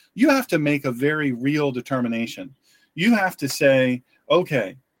information, you have to make a very real determination. You have to say,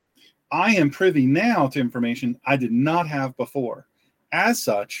 okay, I am privy now to information I did not have before. As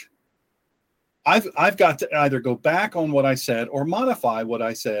such, I've got to either go back on what I said or modify what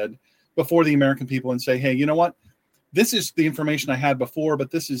I said before the American people and say, hey, you know what? This is the information I had before,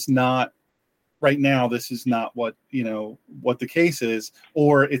 but this is not right now. This is not what the case is,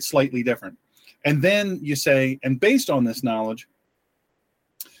 or it's slightly different. And then you say, and based on this knowledge,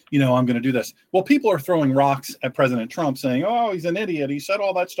 I'm going to do this. Well, people are throwing rocks at President Trump saying, oh, he's an idiot. He said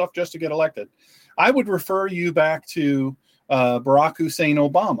all that stuff just to get elected. I would refer you back to Barack Hussein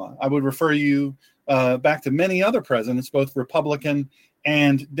Obama. I would refer you back to many other presidents, both Republican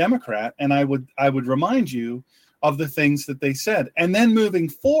and Democrat. And I would remind you of the things that they said. And then moving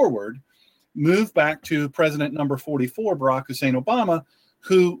forward, move back to President number 44, Barack Hussein Obama,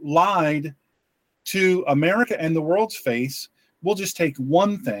 who lied to America and the world's face. We'll just take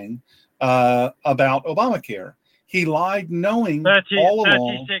one thing about Obamacare. He lied knowing all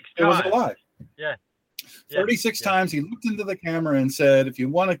along it was a lie. Yeah. 36 times he looked into the camera and said, if you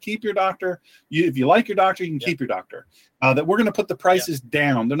want to keep your doctor, if you like your doctor, you can keep your doctor. That we're going to put the prices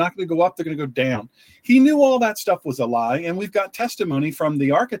down. They're not going to go up. They're going to go down. He knew all that stuff was a lie. And we've got testimony from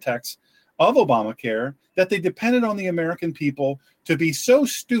the architects of Obamacare that they depended on the American people to be so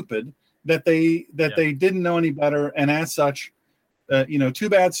stupid that they didn't know any better, and as such, too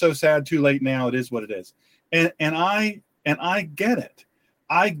bad, so sad, too late now. It is what it is, and I get it.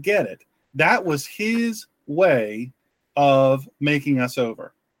 I get it. That was his way of making us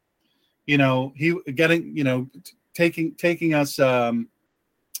over. Taking us. I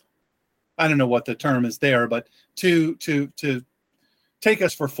don't know what the term is there, but to take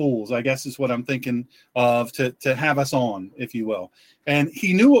us for fools, I guess is what I'm thinking of, to have us on, if you will. And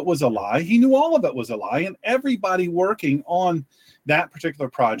he knew it was a lie. He knew all of it was a lie. And everybody working on that particular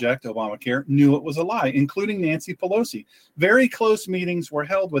project, Obamacare, knew it was a lie, including Nancy Pelosi. Very close meetings were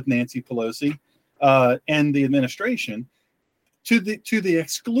held with Nancy Pelosi and the administration to the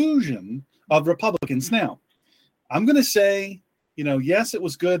exclusion of Republicans. Now, I'm going to say, yes, it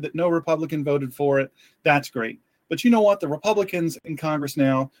was good that no Republican voted for it. That's great. But you know what? The Republicans in Congress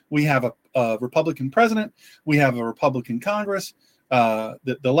now, we have a Republican president. We have a Republican Congress.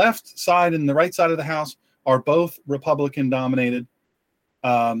 The left side and the right side of the House are both Republican dominated.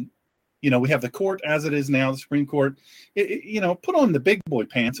 We have the court as it is now, the Supreme Court. Put on the big boy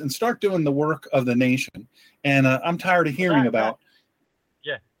pants and start doing the work of the nation. And I'm tired of hearing about.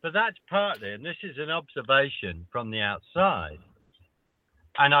 Yeah, but that's partly, and this is an observation from the outside.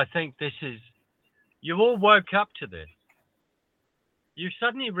 And I think this is, you all woke up to this. You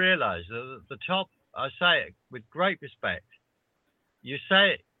suddenly realize that at the top, I say it with great respect, you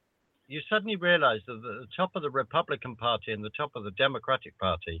suddenly realize that at the top of the Republican Party and the top of the Democratic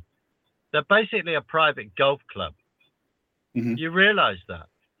Party, they're basically a private golf club. Mm-hmm. You realize that.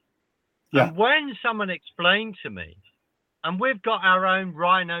 Yeah. And when someone explained to me, and we've got our own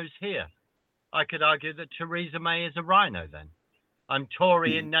rhinos here, I could argue that Theresa May is a rhino then. I'm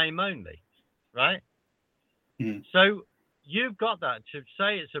Tory in name only, right? So you've got that to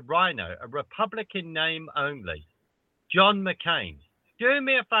say it's a rhino, a Republican name only. John McCain, do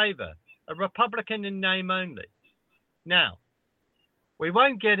me a favor, a Republican in name only. Now, we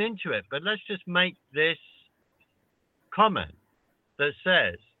won't get into it, but let's just make this comment that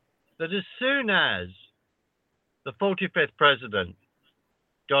says that as soon as the 45th president,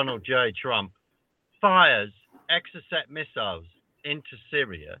 Donald J. Trump, fires Exocet missiles into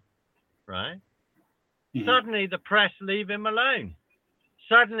Syria, right? Suddenly the press leave him alone.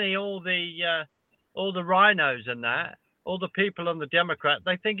 Suddenly all the rhinos and that, all the people on the Democrat,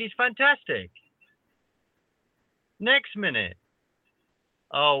 they think he's fantastic. Next minute,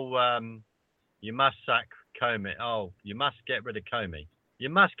 you must sack Comey. Oh, you must get rid of Comey. You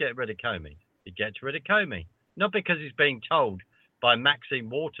must get rid of Comey. He gets rid of Comey. Not because he's being told by Maxine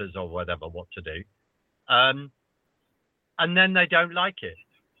Waters or whatever what to do. And then they don't like it.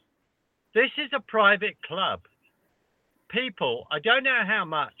 This is a private club. People, I don't know how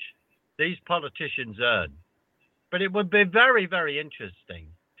much these politicians earn, but it would be very, very interesting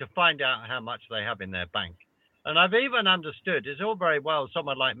to find out how much they have in their bank. And I've even understood, it's all very well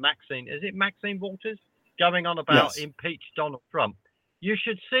someone like Maxine, is it Maxine Waters, going on about impeach Donald Trump. You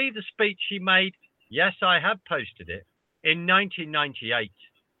should see the speech she made. Yes, I have posted it in 1998,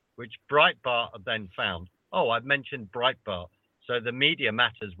 which Breitbart then found. Oh, I've mentioned Breitbart. So the Media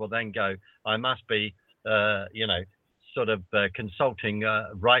Matters will then go, I must be, consulting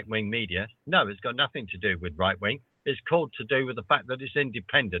right-wing media. No, it's got nothing to do with right-wing. It's called to do with the fact that it's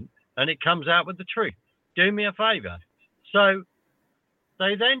independent and it comes out with the truth. Do me a favor. So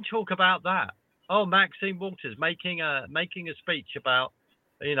they then talk about that. Oh, Maxine Waters making a speech about,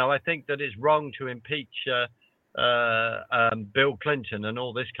 I think that it's wrong to impeach Bill Clinton and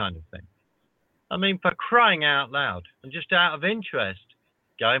all this kind of thing. I mean, for crying out loud, and just out of interest,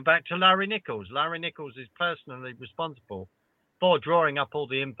 going back to Larry Nichols. Larry Nichols is personally responsible for drawing up all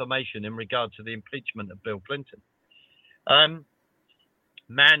the information in regard to the impeachment of Bill Clinton.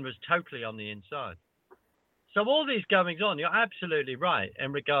 Man was totally on the inside. So all these goings on, you're absolutely right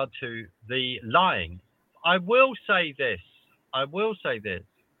in regard to the lying. I will say this. I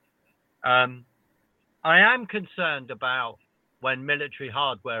am concerned about when military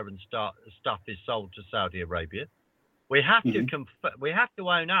hardware and stuff is sold to Saudi Arabia. We have to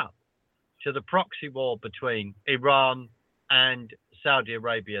own up to the proxy war between Iran and Saudi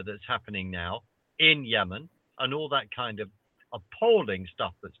Arabia that's happening now in Yemen and all that kind of appalling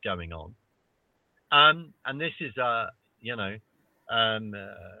stuff that's going on. And this is,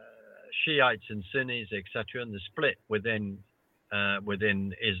 Shiites and Sunnis, etc., and the split within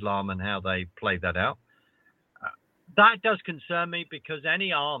Islam and how they play that out. That does concern me because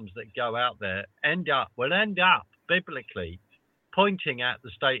any arms that go out there will end up biblically pointing at the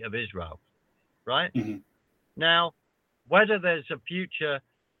state of Israel, right? Now, whether there's a future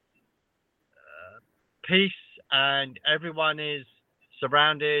peace and everyone is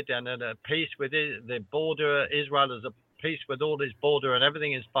surrounded and at a peace with the border, Israel is a peace with all its border and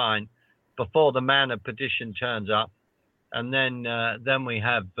everything is fine before the man of perdition turns up, and then we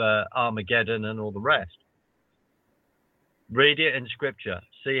have Armageddon and all the rest. Read it in scripture,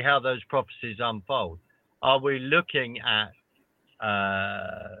 see how those prophecies unfold. Are we looking at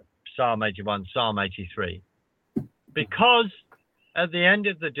Psalm 81, Psalm 83? Because at the end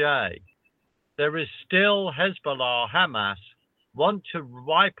of the day, there is still Hezbollah, Hamas, want to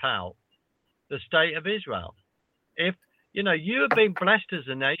wipe out the state of Israel. If, you have been blessed as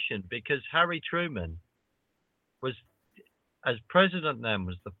a nation because Harry Truman was, as president then,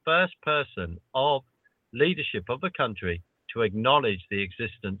 was the first person of leadership of the country to acknowledge the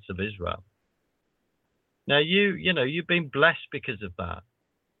existence of Israel. Now, you've been blessed because of that.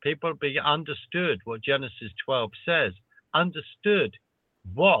 People understood what Genesis 12 says, understood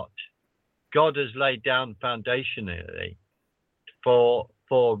what God has laid down foundationally for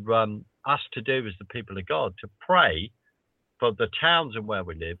us to do as the people of God, to pray for the towns and where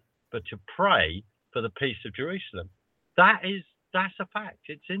we live, but to pray for the peace of Jerusalem. That's a fact.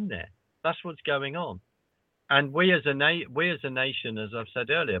 It's in there. That's what's going on. And we as a nation, as I've said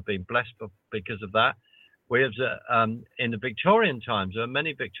earlier, have been blessed because of that. We have, in the Victorian times, there are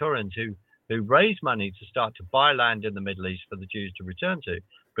many Victorians who raised money to start to buy land in the Middle East for the Jews to return to.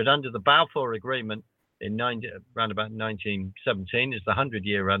 But under the Balfour Agreement around about 1917 is the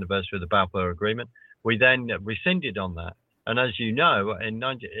 100-year anniversary of the Balfour Agreement. We then rescinded on that. And as you know,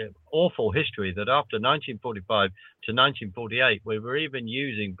 awful history that after 1945 to 1948, we were even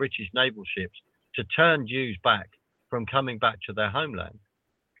using British naval ships to turn Jews back from coming back to their homeland.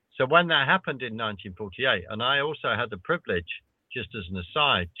 So when that happened in 1948, and I also had the privilege, just as an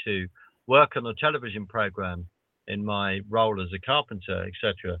aside, to work on a television program in my role as a carpenter,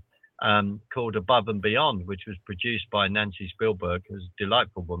 etc., called Above and Beyond, which was produced by Nancy Spielberg, who's a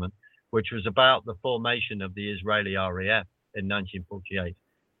delightful woman, which was about the formation of the Israeli RAF in 1948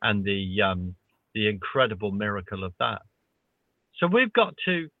 and the incredible miracle of that. So we've got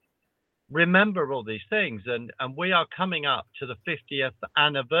to remember all these things, and we are coming up to the 50th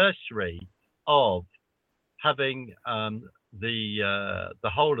anniversary of having the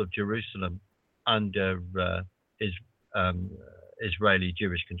whole of Jerusalem under Israeli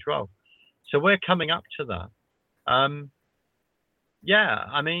Jewish control. So we're coming up to that. Yeah,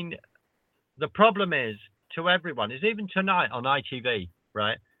 I mean, the problem is to everyone is even tonight on ITV,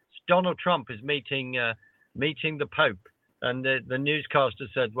 right? Donald Trump is meeting the Pope, and the newscaster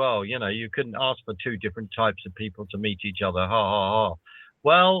said, well, you know, you couldn't ask for two different types of people to meet each other. Ha ha ha.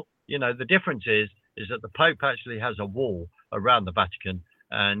 Well, you know, the difference is that the Pope actually has a wall around the Vatican,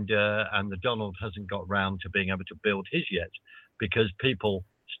 and the Donald hasn't got round to being able to build his yet, because people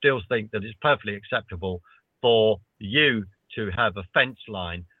still think that it's perfectly acceptable for you to have a fence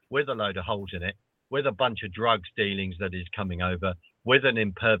line with a load of holes in it, with a bunch of drugs dealings that is coming over, with an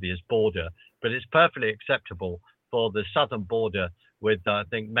impervious border. But it's perfectly acceptable for the southern border with, I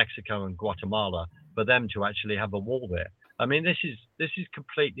think, Mexico and Guatemala, for them to actually have a wall there. I mean, this is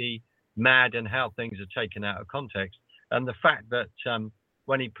completely mad, and how things are taken out of context. And the fact that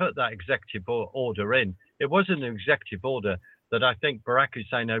when he put that executive order in, it wasn't an executive order that I think Barack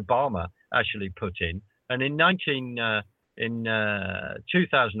Hussein Obama actually put in. And in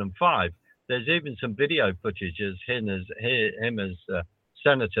 2005, there's even some video footage as him as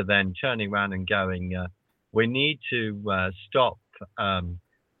senator then turning around and going, we need to stop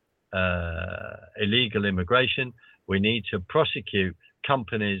illegal immigration. We need to prosecute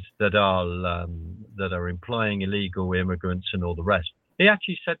companies that are employing illegal immigrants and all the rest. He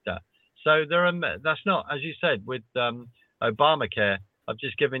actually said that. So that's not, as you said, with Obamacare. I've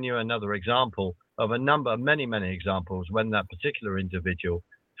just given you another example of many examples when that particular individual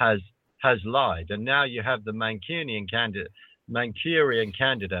has lied. And now you have the Mancunian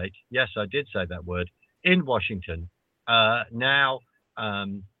candidate. Yes, I did say that word, in Washington, now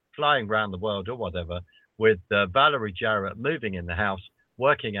flying around the world or whatever, with Valerie Jarrett moving in the House,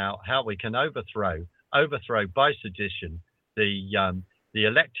 working out how we can overthrow by sedition the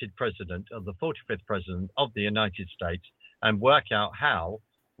elected president of the 45th president of the United States, and work out how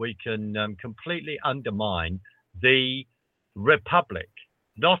we can completely undermine the republic,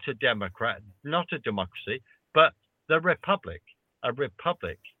 not a democracy, but the republic, a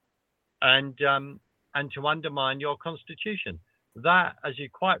republic, and to undermine your constitution. That, as you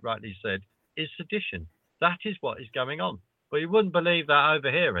quite rightly said, is sedition. That is what is going on. But you wouldn't believe that over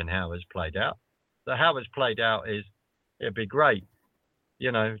here in how it's played out. How it's played out is, it'd be great.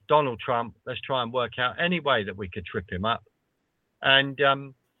 You know, Donald Trump, let's try and work out any way that we could trip him up. And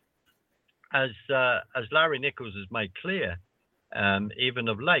as Larry Nichols has made clear, even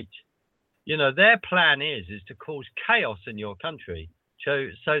of late, you know, their plan is to cause chaos in your country,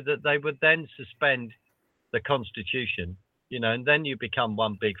 so that they would then suspend the Constitution, you know, and then you become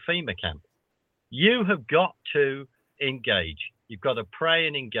one big FEMA camp. You have got to engage. You've got to pray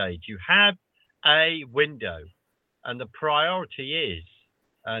and engage. You have a window, and the priority is,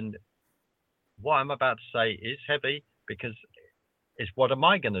 and what I'm about to say is heavy, because it's what am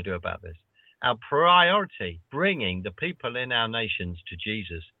I going to do about this? Our priority, bringing the people in our nations to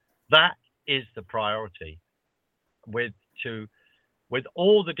Jesus, that is the priority, with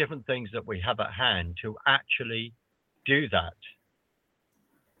all the different things that we have at hand to actually do that.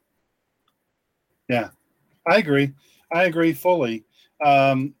 Yeah, I agree fully.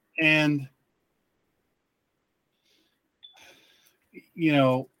 And, you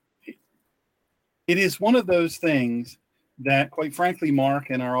know, it is one of those things that, quite frankly, Mark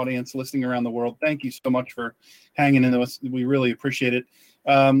and our audience listening around the world, thank you so much for hanging in with us. We really appreciate it.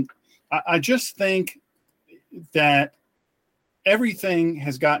 I just think that everything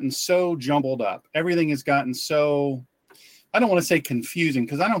has gotten so jumbled up. Everything has gotten so, I don't want to say confusing,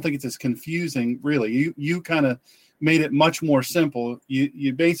 because I don't think it's as confusing, really. You kind of made it much more simple.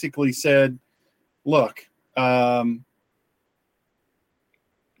 You basically said, look,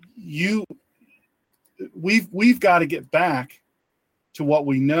 we've got to get back to what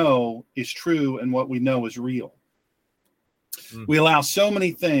we know is true and what we know is real. We allow so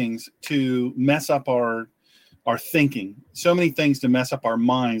many things to mess up our our thinking, so many things to mess up our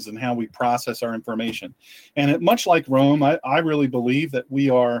minds and how we process our information. And much like Rome, I really believe that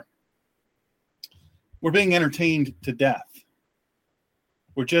we're being entertained to death.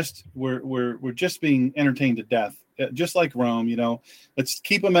 We're just being entertained to death, just like Rome. Let's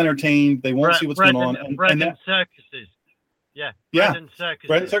keep them entertained. They won't see what's going on. And circuses. Yeah. And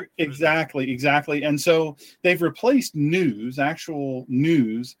circuses. Exactly. And so they've replaced actual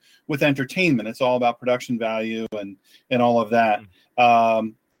news, with entertainment. It's all about production value and all of that.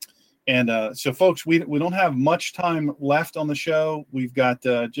 So, folks, we don't have much time left on the show. We've got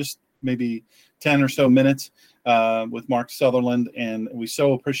just maybe 10 or so minutes with Mark Sutherland, and we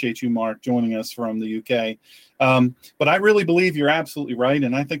so appreciate you, Mark, joining us from the UK. But I really believe you're absolutely right,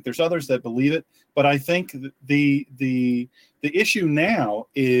 and I think there's others that believe it. But I think the issue now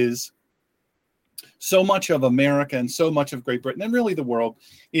is so much of America and so much of Great Britain and really the world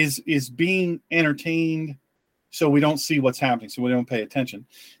is being entertained, so we don't see what's happening, so we don't pay attention.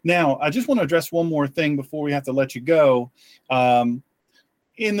 Now, I just want to address one more thing before we have to let you go.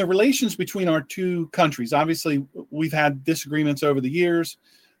 In the relations between our two countries, obviously, we've had disagreements over the years.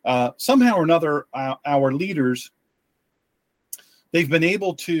 Somehow or another, our leaders, they've been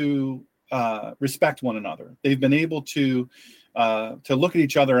able to respect one another. They've been able to look at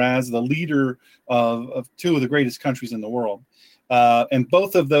each other as the leader of two of the greatest countries in the world. And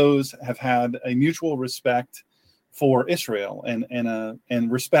both of those have had a mutual respect for Israel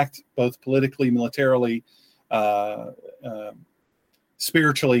and respect both politically, militarily,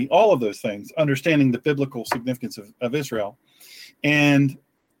 spiritually, all of those things, understanding the biblical significance of Israel. And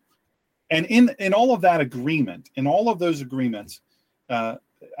in all of that agreement, in all of those agreements, I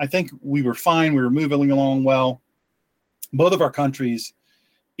think we were fine. We were moving along well. Both of our countries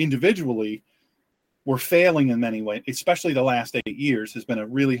individually were failing in many ways, especially the last 8 years has been a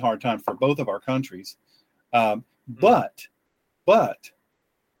really hard time for both of our countries. But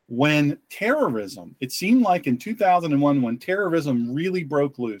when terrorism, it seemed like in 2001, when terrorism really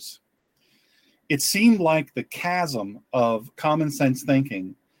broke loose, it seemed like the chasm of common sense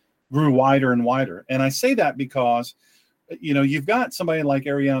thinking grew wider and wider. And I say that because, you've got somebody like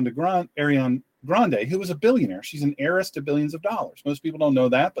Ariana Grande, who was a billionaire. She's an heiress to billions of dollars. Most people don't know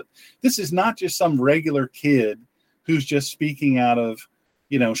that, but this is not just some regular kid who's just speaking out of,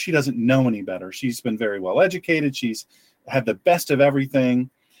 she doesn't know any better. She's been very well educated. She's had the best of everything.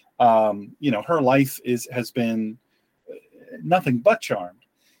 Her life has been nothing but charmed.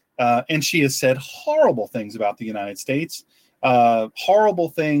 And she has said horrible things about the United States, horrible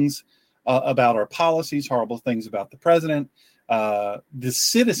things about our policies, horrible things about the president, the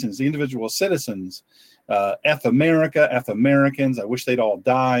citizens, the individual citizens, F America, F Americans, I wish they'd all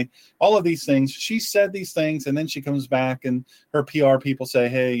die, all of these things. She said these things, and then she comes back and her PR people say,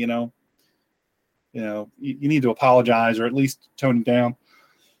 hey, you need to apologize or at least tone it down.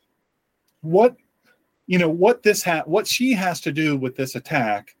 What she has to do with this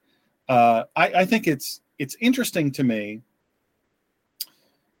attack, I think it's interesting to me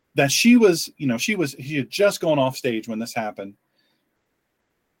that she had just gone off stage when this happened.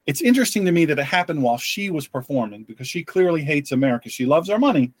 It's interesting to me that it happened while she was performing, because she clearly hates America. She loves our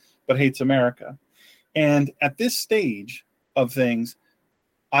money, but hates America. And at this stage of things,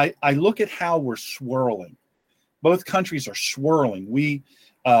 I look at how we're swirling. Both countries are swirling. We,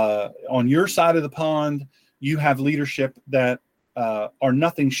 on your side of the pond, you have leadership that are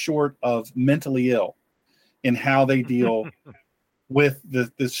nothing short of mentally ill in how they deal with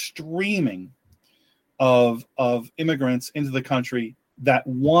the streaming of immigrants into the country that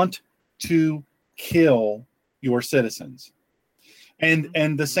want to kill your citizens.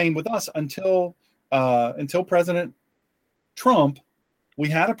 And the same with us. Until President Trump, we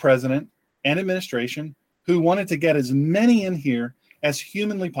had a president and administration who wanted to get as many in here as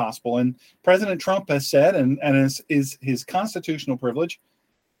humanly possible. And President Trump has said, and is his constitutional privilege,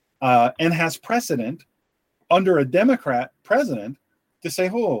 and has precedent under a Democrat president to say,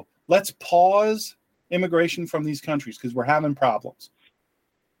 let's pause immigration from these countries because we're having problems.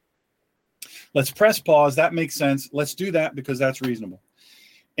 Let's press pause. That makes sense. Let's do that because that's reasonable.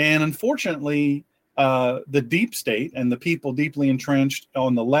 And unfortunately, the deep state and the people deeply entrenched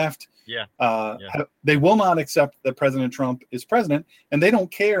on the left, they will not accept that President Trump is president, and they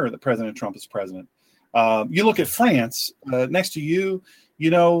don't care that President Trump is president. You look at France next to you,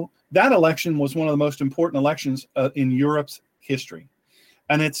 that election was one of the most important elections in Europe's history.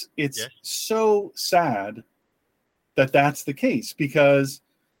 And it's so sad that that's the case, because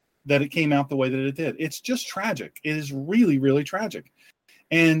that it came out the way that it did. It's just tragic. It is really, really tragic.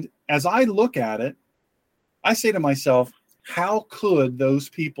 And as I look at it, I say to myself, how could those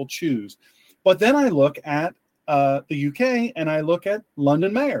people choose? But then I look at the UK and I look at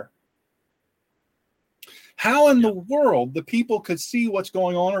London Mayor. How in the world the people could see what's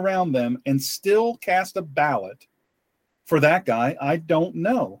going on around them and still cast a ballot for that guy, I don't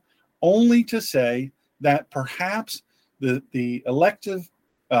know. Only to say that perhaps the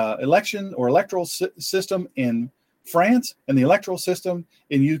election or electoral system in France and the electoral system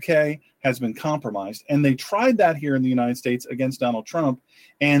in UK has been compromised. And they tried that here in the United States against Donald Trump.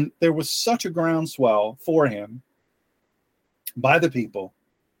 And there was such a groundswell for him by the people.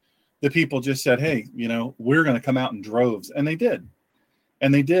 The people just said, hey, we're going to come out in droves. And they did.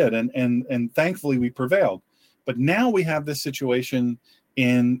 And thankfully we prevailed. But now we have this situation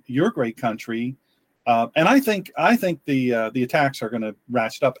in your great country. And I think the attacks are going to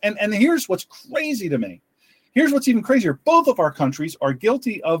ratchet up. And here's what's crazy to me. Here's what's even crazier. Both of our countries are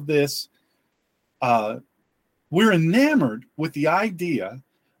guilty of this. We're enamored with the idea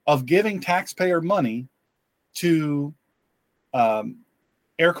of giving taxpayer money to,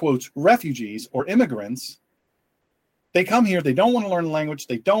 air quotes, refugees or immigrants. They come here. They don't want to learn the language.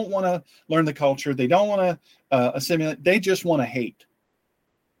 They don't want to learn the culture. They don't want to assimilate. They just want to hate.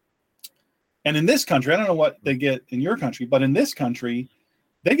 And in this country, I don't know what they get in your country, but in this country,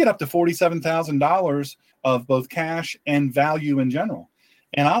 they get up to $47,000 of both cash and value in general.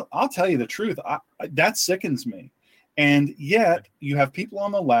 And I'll tell you the truth, that sickens me. And yet you have people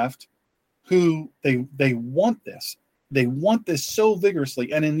on the left who they want this. They want this so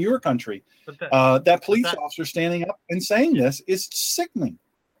vigorously. And in your country, that police officer standing up and saying this is sickening.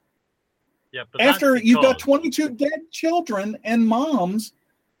 Yeah, but after you've got 22 dead children and moms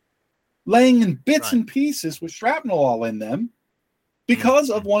laying in bits and pieces with shrapnel all in them because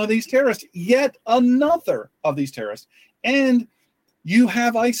of one of these terrorists, yet another of these terrorists. And you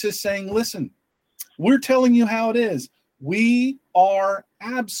have ISIS saying, listen, we're telling you how it is. We are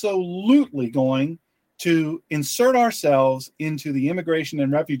absolutely going to insert ourselves into the immigration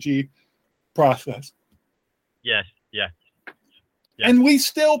and refugee process. Yes. And we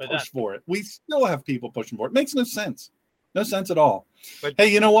still push for it. We still have people pushing for it. Makes no sense. No sense at all. But, hey,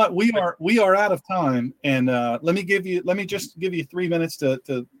 you know what? We are out of time, and let me just give you 3 minutes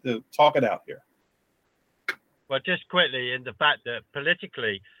to talk it out here. Well, just quickly, in the fact that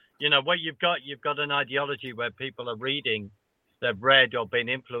politically, what you've got an ideology where people are reading, they've read or been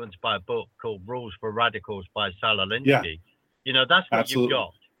influenced by a book called Rules for Radicals by Sutherland. Yeah. That's what Absolutely. you've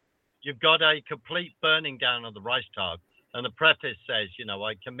got. You've got a complete burning down of the Reichstag, and the preface says,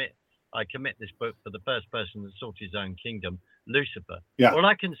 I commit this book for the first person that sought his own kingdom, Lucifer. Yeah. All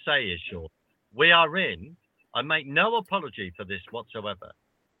I can say is, Shawn, I make no apology for this whatsoever.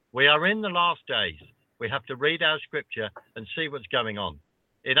 We are in the last days. We have to read our scripture and see what's going on.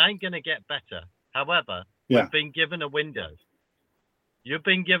 It ain't going to get better. However, we've been given a window. You've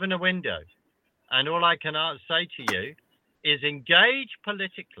been given a window. And all I can say to you is engage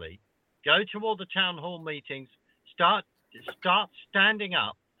politically, go to all the town hall meetings, start standing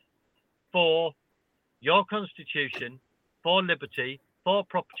up for your constitution, for liberty, for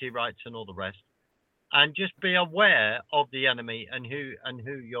property rights and all the rest, and just be aware of the enemy and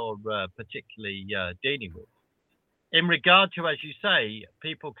who you're particularly dealing with. In regard to, as you say,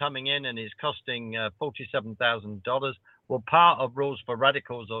 people coming in and it's costing $47,000, well, part of Rules for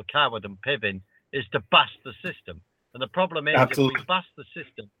Radicals or Coward and Piven is to bust the system. And the problem is, Absolutely. if we bust the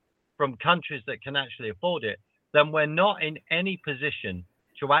system from countries that can actually afford it, then we're not in any position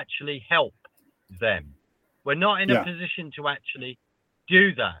to actually help them. We're not in a position to actually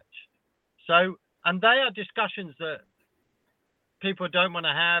do that. So, and they are discussions that people don't want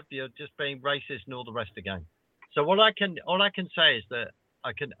to have. You're just being racist and all the rest again. So all I can say is that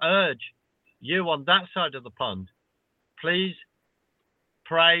I can urge you on that side of the pond, please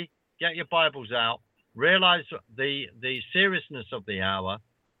pray, get your Bibles out, realize the seriousness of the hour,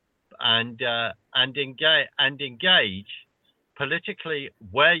 and engage politically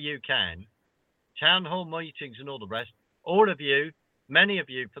where you can, town hall meetings and all the rest. All of you, many of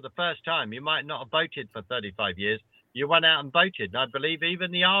you, for the first time, you might not have voted for 35 years. You went out and voted. And I believe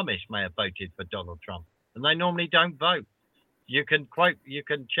even the Amish may have voted for Donald Trump, and they normally don't vote. You can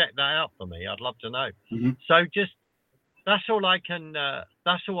check that out for me. I'd love to know. Mm-hmm. So just that's all I can.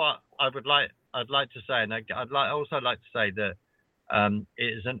 That's all I'd like to say, and I'd also like to say that it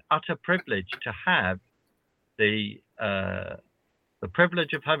is an utter privilege to have the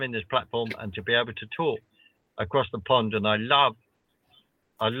privilege of having this platform and to be able to talk across the pond. And I love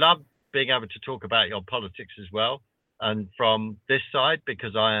being able to talk about your politics as well, and from this side,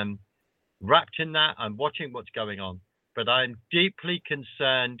 because I am wrapped in that. I'm watching what's going on, but I'm deeply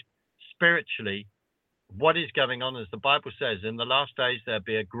concerned spiritually what is going on. As the Bible says, in the last days there'll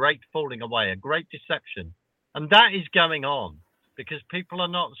be a great falling away, a great deception And that is going on because people are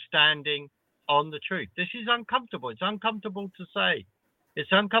not standing on the truth. This is uncomfortable. It's uncomfortable to say.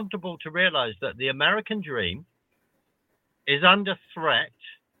 It's uncomfortable to realize that the American dream is under threat,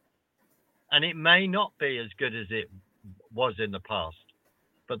 and it may not be as good as it was in the past.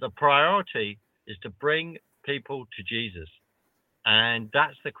 But the priority is to bring people to Jesus. And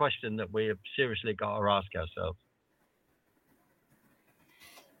that's the question that we have seriously got to ask ourselves.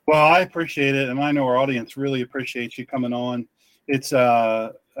 Well, I appreciate it, and I know our audience really appreciates you coming on. It's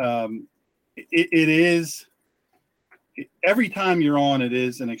it is every time you're on, it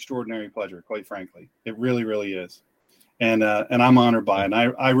is an extraordinary pleasure, quite frankly. It really, really is, and I'm honored by it. And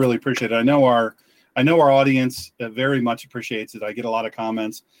I really appreciate it. I know our audience very much appreciates it. I get a lot of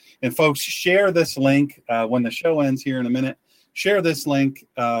comments, and folks, share this link when the show ends here in a minute. Share this link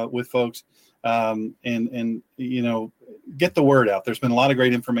with folks, and get the word out. There's been a lot of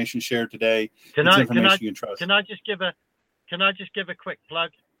great information shared today. Can I just give a quick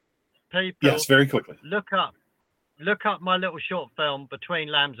plug? People, yes, very quickly. Look up my little short film, Between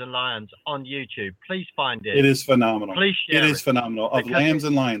Lambs and Lions, on YouTube. Please find it. It is phenomenal. Please share it. It is phenomenal. Of lambs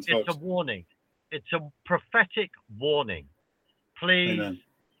and lions, folks. It's a warning. It's a prophetic warning. Please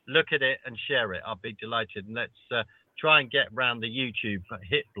look at it and share it. I'll be delighted. And let's try and get around the YouTube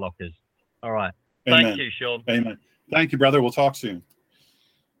hit blockers. All right. Thank you, Shawn. Amen. Thank you, brother. We'll talk soon.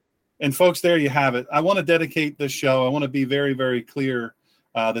 And folks, there you have it. I want to dedicate this show. I want to be very, very clear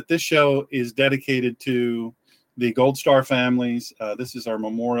that this show is dedicated to the Gold Star families. This is our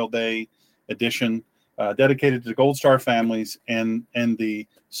Memorial Day edition, dedicated to the Gold Star families and the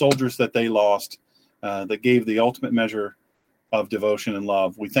soldiers that they lost, that gave the ultimate measure of devotion and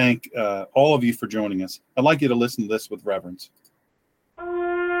love. We thank all of you for joining us. I'd like you to listen to this with reverence.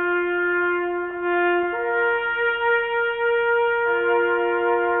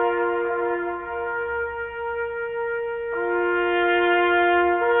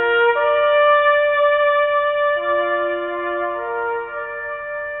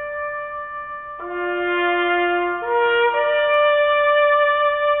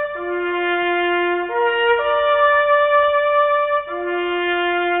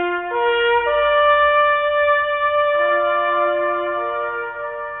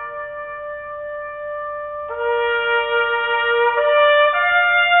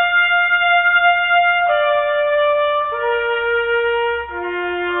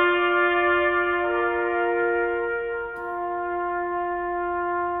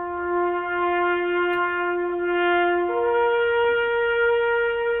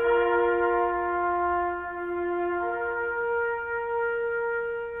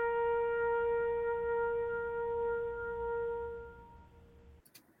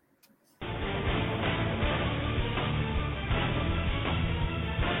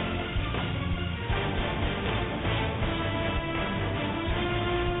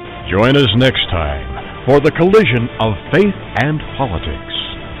 Join us next time for the collision of faith and politics.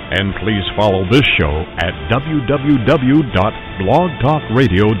 And please follow this show at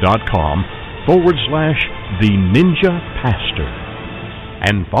www.blogtalkradio.com/The Ninja Pastor.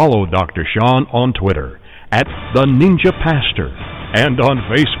 And follow Dr. Shawn on Twitter at The Ninja Pastor and on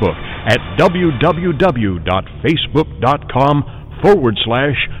Facebook at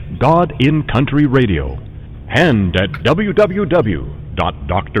www.facebook.com/God in Country Radio and at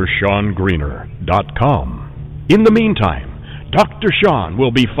www.drshawngreener.com. In the meantime, Dr. Shawn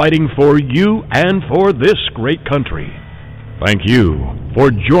will be fighting for you and for this great country. Thank you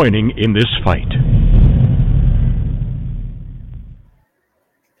for joining in this fight.